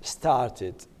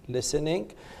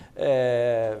listening.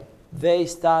 They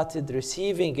started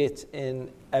receiving it in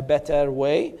a better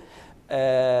way.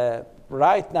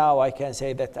 Right now, I can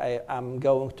say that I am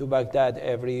going to Baghdad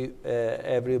every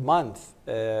month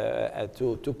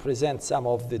to present some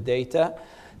of the data.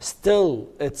 Still,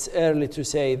 it's early to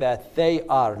say that they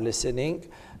are listening,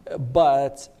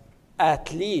 but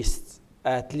at least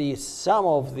some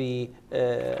of the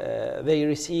they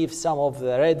receive some of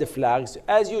the red flags.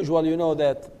 As usual, you know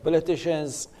that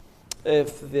politicians,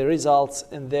 if the results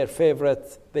in their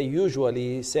favorite, they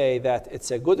usually say that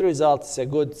it's a good result, it's a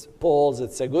good polls,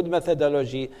 it's a good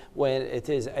methodology. When it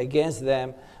is against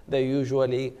them, they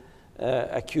usually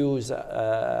accuse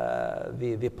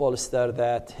the pollster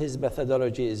that his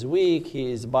methodology is weak,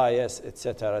 he is biased,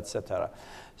 etc., etc.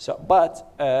 So,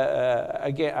 but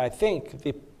again, I think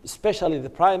especially the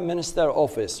Prime Minister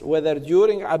office, whether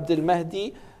during Abdel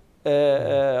Mahdi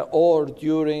or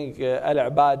during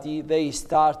Al-Abadi, they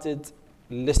started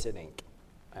listening.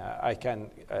 I can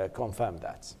confirm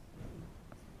that.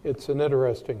 It's an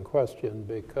interesting question,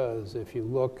 because if you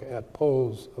look at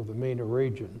polls of the MENA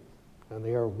region and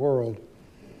the Arab world,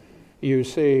 you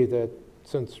see that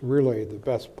since really the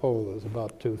best poll is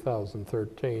about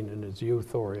 2013 and is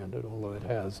youth-oriented, although it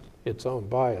has its own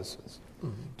biases,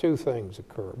 two things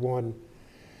occur. One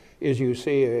is you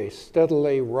see a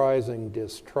steadily rising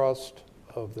distrust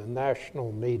of the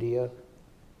national media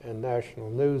and national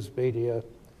news media,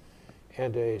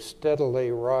 and a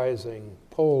steadily rising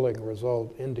polling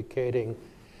result indicating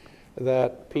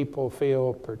that people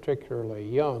feel, particularly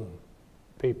young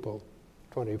people,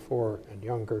 24 and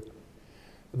younger,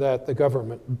 that the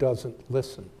government doesn't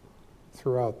listen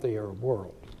throughout the Arab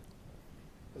world.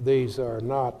 These are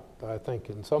not, I think,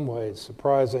 in some ways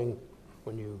surprising.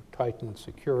 When you tighten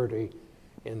security,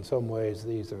 in some ways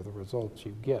these are the results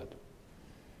you get.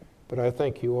 But I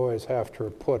think you always have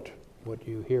to put what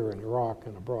you hear in Iraq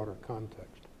in a broader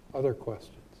context. Other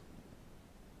questions?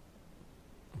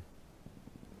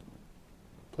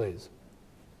 Please.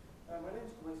 My name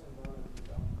is Cordesman.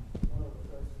 One of the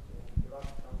first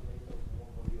Iraqi translators who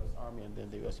worked for the U.S. Army and then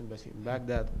the U.S. Embassy in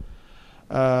Baghdad.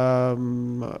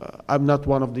 I'm not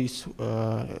one of these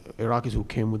Iraqis who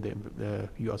came with the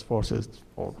U.S. forces,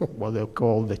 or what they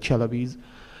call the Chalabis.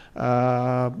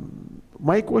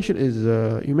 My question is,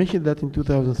 you mentioned that in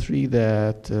 2003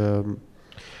 that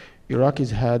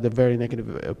Iraqis had a very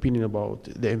negative opinion about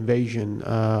the invasion.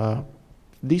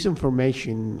 These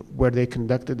information, were they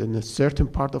conducted in a certain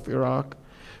part of Iraq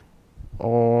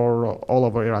or all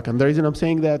over Iraq? And the reason I'm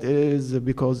saying that is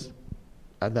because,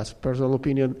 and that's personal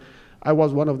opinion, I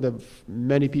was one of the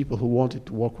many people who wanted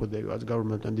to work with the U.S.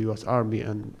 government and the U.S. Army,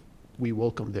 and we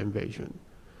welcomed the invasion.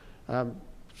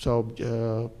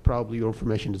 So probably your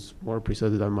information is more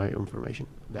precise than my information.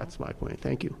 That's my point.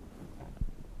 Thank you.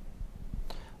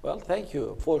 Well, thank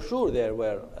you. For sure, there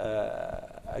were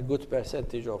a good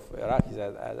percentage of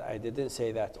Iraqis. I didn't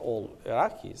say that all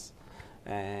Iraqis,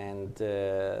 and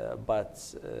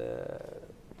but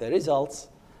the results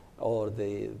or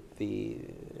the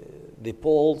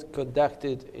polls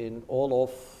conducted in all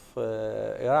of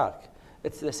Iraq,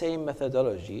 it's the same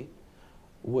methodology,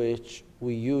 which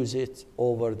we use it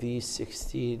over these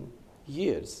 16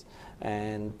 years,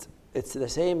 and it's the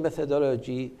same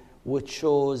methodology which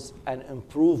shows an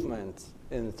improvement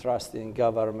in trust in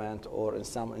government or in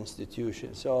some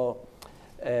institutions. So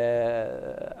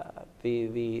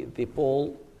the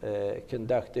poll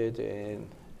conducted in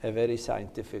a very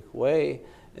scientific way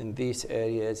in these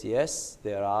areas, yes,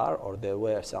 there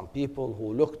were some people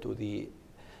who looked to the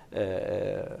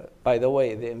by the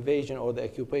way, the invasion or the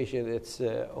occupation, it's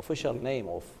official name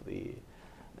of the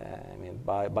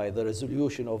by the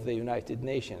resolution of the United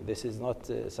Nations. This is not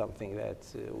something that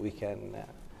we can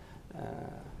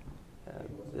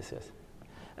discuss.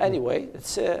 Anyway,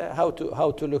 it's how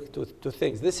to look to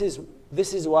things. This is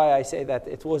why I say that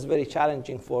it was very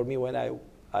challenging for me when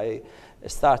I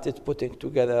started putting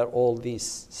together all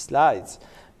these slides,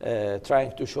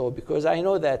 trying to show, because I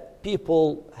know that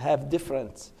people have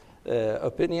different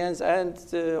opinions, and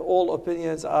all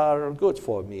opinions are good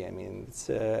for me. I mean,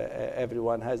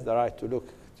 everyone has the right to look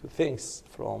to things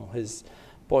from his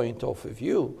point of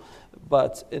view,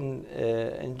 but in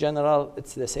general,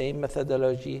 it's the same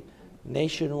methodology,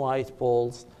 nationwide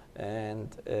polls, and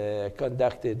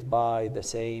conducted by the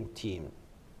same team.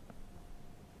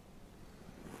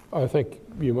 I think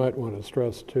you might want to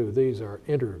stress, too, these are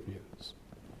interviews.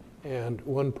 And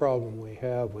one problem we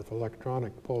have with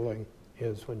electronic polling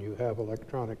is when you have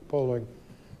electronic polling,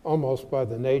 almost by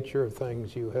the nature of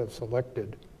things, you have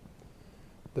selected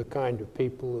the kind of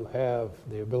people who have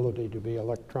the ability to be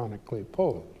electronically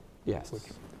polled. Yes.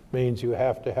 Which means you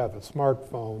have to have a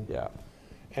smartphone. Yeah.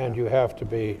 And you have to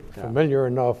be familiar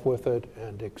enough with it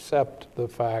and accept the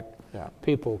fact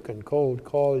people can cold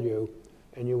call you,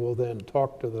 and you will then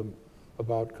talk to them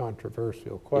about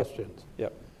controversial questions.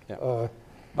 Yep.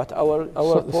 But our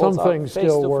polls some things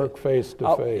still work face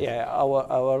to face. Yeah,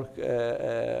 our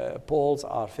polls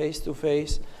are face to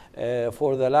face.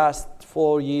 For the last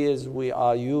 4 years, we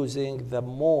are using the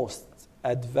most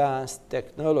advanced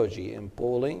technology in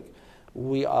polling.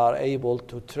 We are able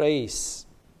to trace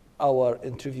our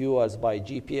interviewers by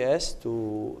GPS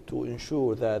to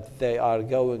ensure that they are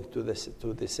going to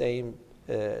the same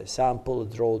sample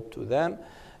drawn to them.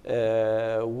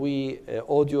 We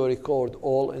audio record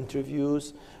all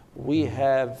interviews. We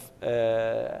have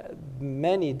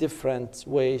many different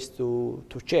ways to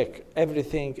check.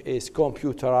 Everything is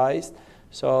computerized.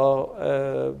 So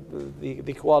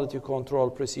the quality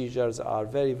control procedures are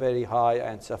very, very high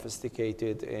and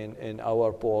sophisticated in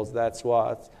our polls. That's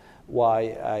why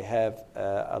I have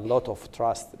a lot of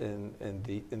trust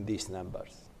in these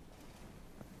numbers.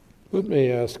 Let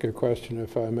me ask a question,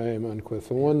 if I may, Munqith.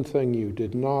 The one thing you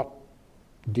did not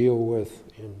deal with,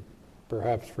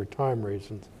 perhaps for time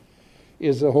reasons,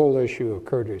 is the whole issue of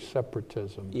Kurdish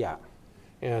separatism. Yeah.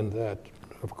 And that,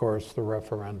 of course, the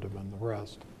referendum and the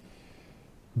rest.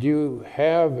 Do you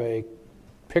have a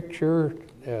picture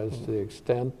as to the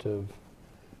extent of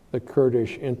the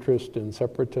Kurdish interest in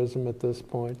separatism at this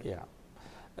point? Yeah.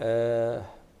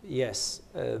 Yes.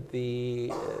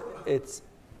 It's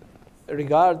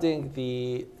regarding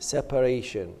the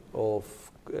separation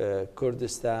of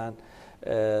Kurdistan.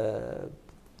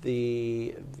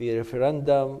 The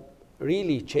referendum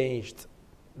really changed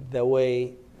the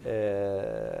way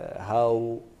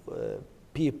how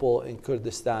people in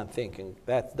Kurdistan thinking.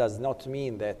 That does not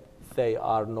mean that they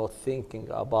are not thinking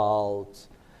about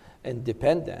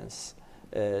independence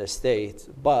state,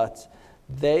 but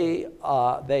they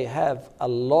have a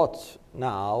lot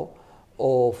now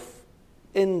of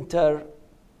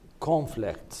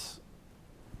inter-conflicts.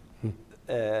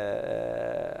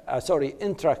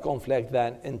 Intra-conflict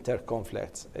than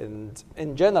inter-conflicts. And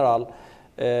in general,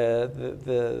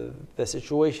 the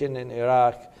situation in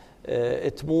Iraq,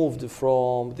 it moved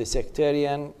from the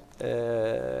sectarian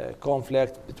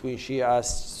conflict between Shias,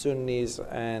 Sunnis,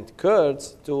 and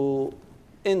Kurds to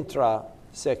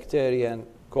intra-sectarian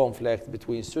conflict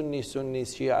between Sunnis,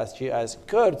 Shias,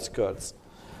 Kurds.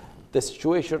 The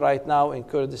situation right now in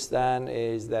Kurdistan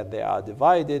is that they are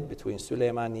divided between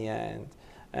Suleimania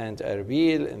and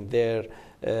Erbil in their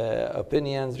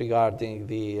opinions regarding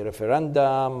the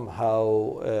referendum,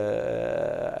 how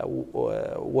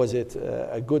was it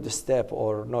a good step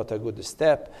or not a good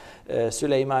step.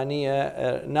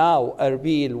 Suleymaniye, now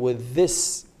Erbil with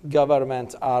this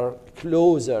government are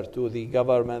closer to the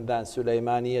government than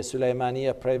Suleymaniye.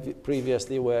 Suleymaniye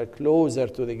previously were closer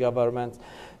to the government.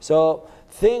 So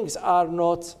things are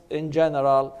not in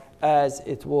general as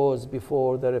it was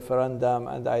before the referendum,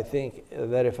 and I think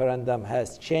the referendum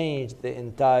has changed the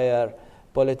entire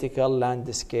political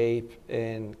landscape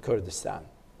in Kurdistan.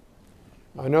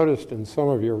 I noticed in some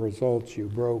of your results you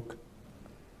broke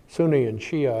Sunni and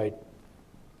Shiite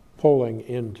polling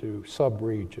into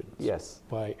sub-regions. Yes.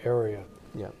 By area.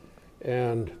 Yeah.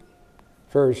 And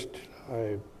first,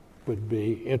 I would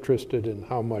be interested in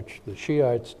how much the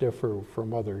Shiites differ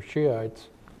from other Shiites.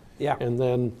 Yeah. And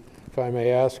then, if I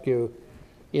may ask you,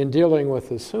 in dealing with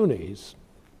the Sunnis,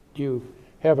 do you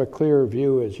have a clear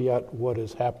view as yet what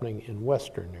is happening in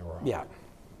Western Iraq? Yeah,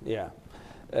 yeah.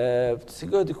 It's a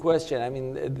good question. I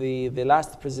mean, the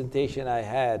last presentation I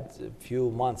had a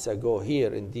few months ago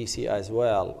here in DC as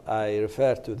well, I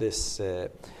referred to this.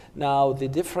 Now, the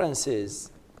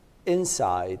differences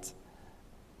inside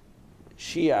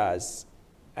Shias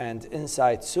and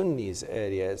inside Sunnis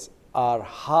areas are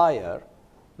higher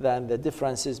than the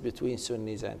differences between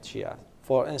Sunnis and Shias.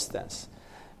 For instance,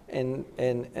 in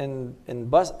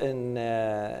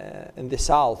the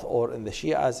south or in the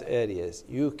Shias areas,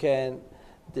 you can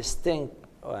distinct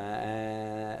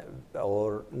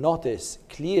or notice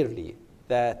clearly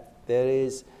that there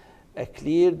is a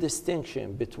clear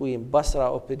distinction between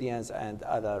Basra opinions and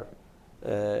other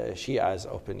Shias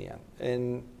opinion.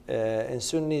 In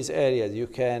Sunnis areas, you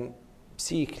can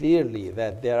see clearly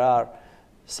that there are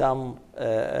some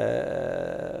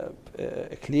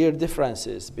clear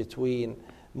differences between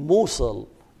Mosul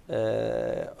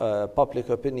public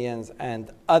opinions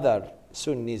and other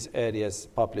Sunnis areas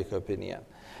public opinion.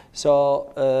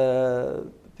 So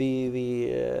the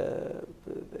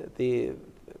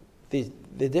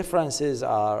differences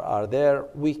are there.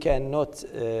 We cannot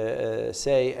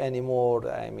say anymore.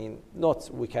 I mean,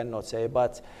 we cannot say,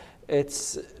 but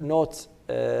it's not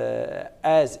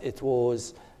as it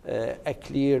was a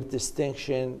clear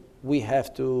distinction. We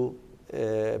have to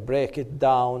break it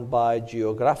down by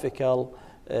geographical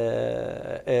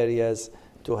areas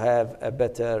to have a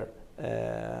better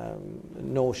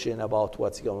notion about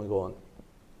what's going on,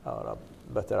 or a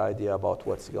better idea about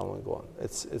what's going on.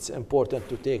 It's important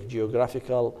to take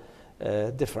geographical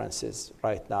differences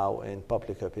right now in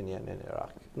public opinion in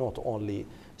Iraq, not only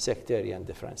sectarian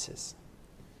differences.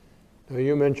 Now,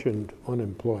 you mentioned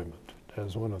unemployment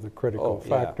as one of the critical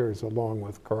factors along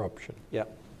with corruption. Yeah.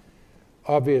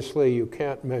 Obviously, you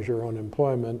can't measure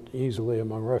unemployment easily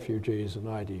among refugees and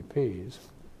IDPs,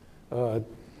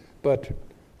 but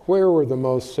where were the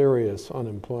most serious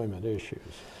unemployment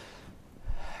issues?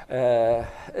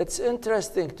 It's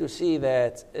interesting to see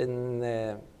that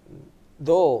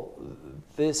though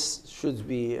this should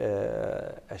be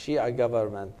a Shia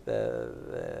government,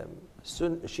 the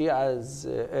Shia's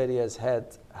areas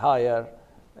had higher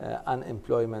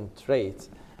unemployment rate.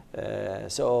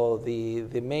 So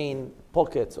the main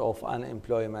pockets of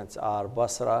unemployment are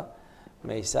Basra,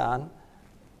 Maysan,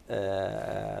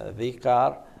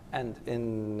 Dhikar, and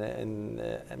in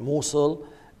Mosul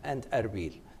and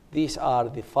Erbil. These are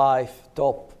the 5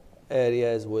 top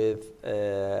areas with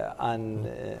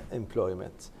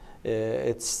unemployment.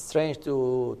 It's strange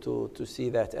to see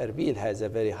that Erbil has a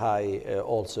very high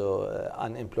also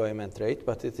unemployment rate,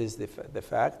 but it is the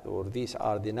fact, or these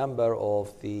are the number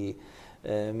of the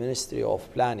Ministry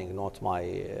of Planning, not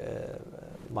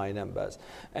my numbers.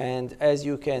 And as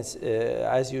you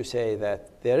say,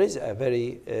 that there is a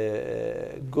very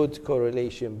good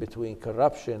correlation between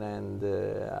corruption and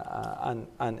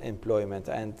unemployment,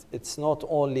 and it's not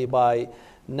only by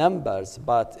numbers,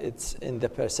 but it's in the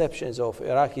perceptions of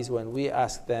Iraqis. When we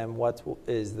ask them what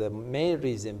is the main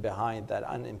reason behind that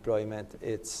unemployment,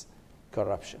 it's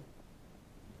corruption.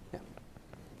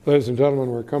 Ladies and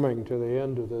gentlemen, we're coming to the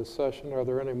end of this session. Are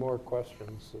there any more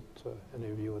questions that any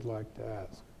of you would like to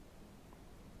ask?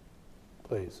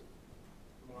 Please.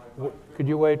 Could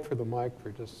you wait for the mic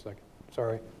for just a second?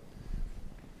 Sorry.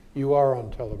 You are on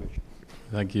television.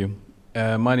 Thank you.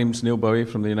 My name is Neil Bowie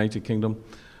from the United Kingdom.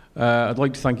 I'd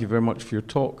like to thank you very much for your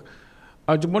talk.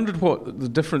 I wondered what the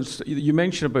difference, you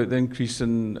mentioned about the increase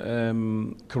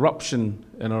in corruption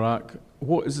in Iraq.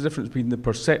 What is the difference between the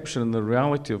perception and the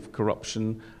reality of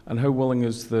corruption, and how willing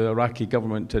is the Iraqi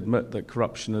government to admit that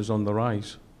corruption is on the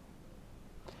rise?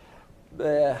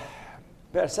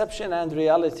 Perception and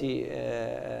reality,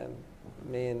 I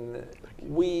mean,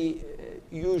 we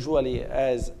usually,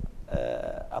 as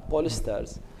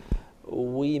pollsters,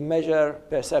 we measure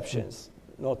perceptions,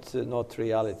 not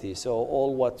reality. So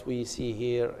all what we see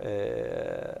here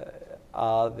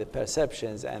are the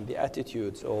perceptions and the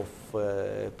attitudes of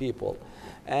people.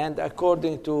 And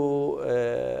according to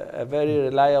a very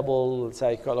reliable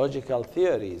psychological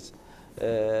theories,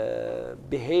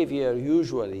 behavior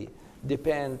usually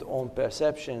depend on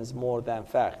perceptions more than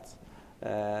facts.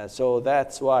 So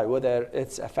that's why, whether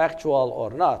it's a factual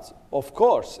or not, of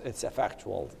course it's a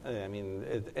factual. I mean,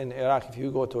 in Iraq, if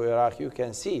you go to Iraq, you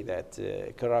can see that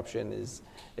corruption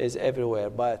is everywhere.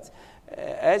 But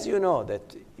as you know,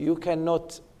 that you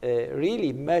cannot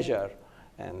really measure,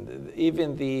 and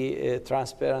even the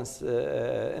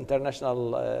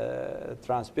International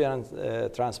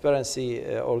Transparency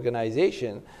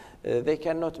Organization, they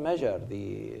cannot measure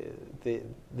the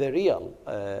real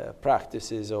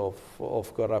practices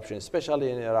of corruption,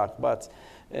 especially in Iraq. But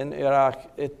in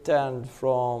Iraq, it turned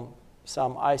from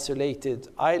some isolated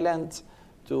island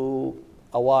to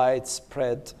a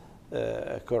widespread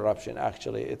corruption.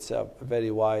 Actually, it's a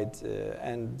very wide,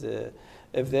 and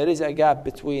if there is a gap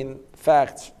between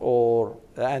facts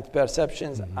and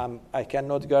perceptions, I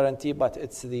cannot guarantee, but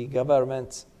it's the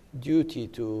government's duty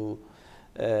to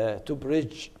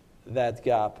bridge that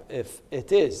gap if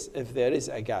there is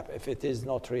a gap, if it is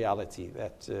not reality,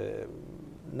 that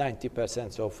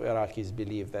 90% of Iraqis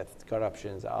believe that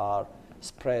corruptions are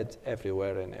spread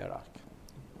everywhere in Iraq.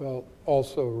 Well,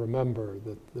 also remember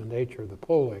that the nature of the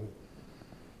polling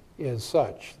is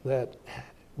such that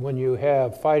when you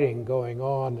have fighting going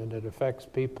on and it affects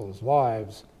people's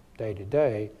lives day to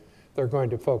day, they're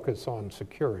going to focus on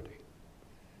security.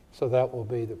 So that will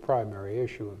be the primary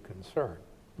issue of concern.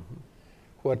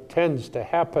 What tends to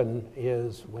happen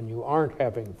is when you aren't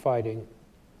having fighting,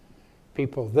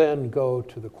 people then go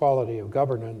to the quality of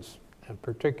governance, and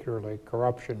particularly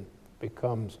corruption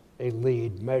becomes a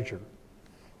lead measure.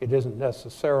 It isn't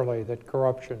necessarily that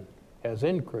corruption has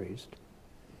increased.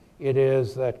 It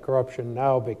is that corruption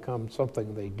now becomes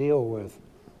something they deal with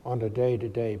on a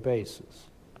day-to-day basis.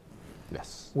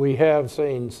 Yes. We have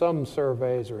seen some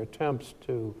surveys or attempts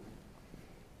to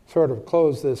sort of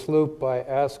close this loop by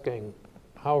asking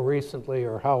how recently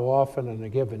or how often in a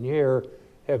given year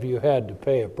have you had to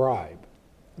pay a bribe?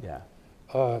 Yeah.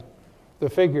 The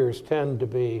figures tend to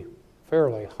be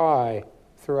fairly high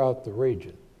throughout the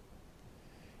region.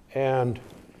 And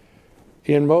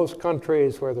in most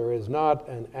countries where there is not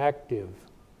an active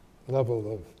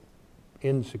level of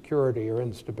insecurity or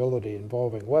instability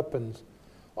involving weapons,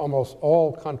 almost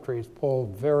all countries poll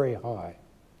very high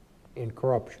in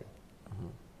corruption.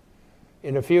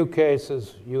 In a few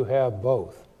cases, you have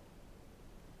both.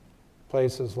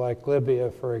 Places like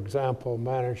Libya, for example,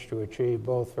 managed to achieve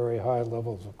both very high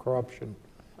levels of corruption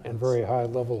and very high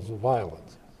levels of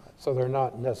violence. So they're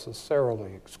not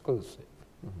necessarily exclusive.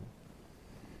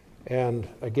 And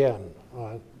again,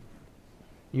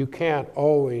 you can't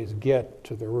always get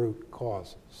to the root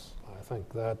causes. I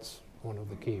think that's one of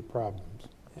the key problems.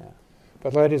 Yeah.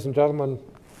 But ladies and gentlemen,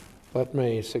 let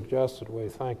me suggest that we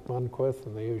thank Munqith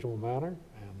in the usual manner,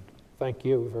 and thank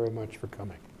you very much for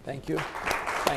coming. Thank you.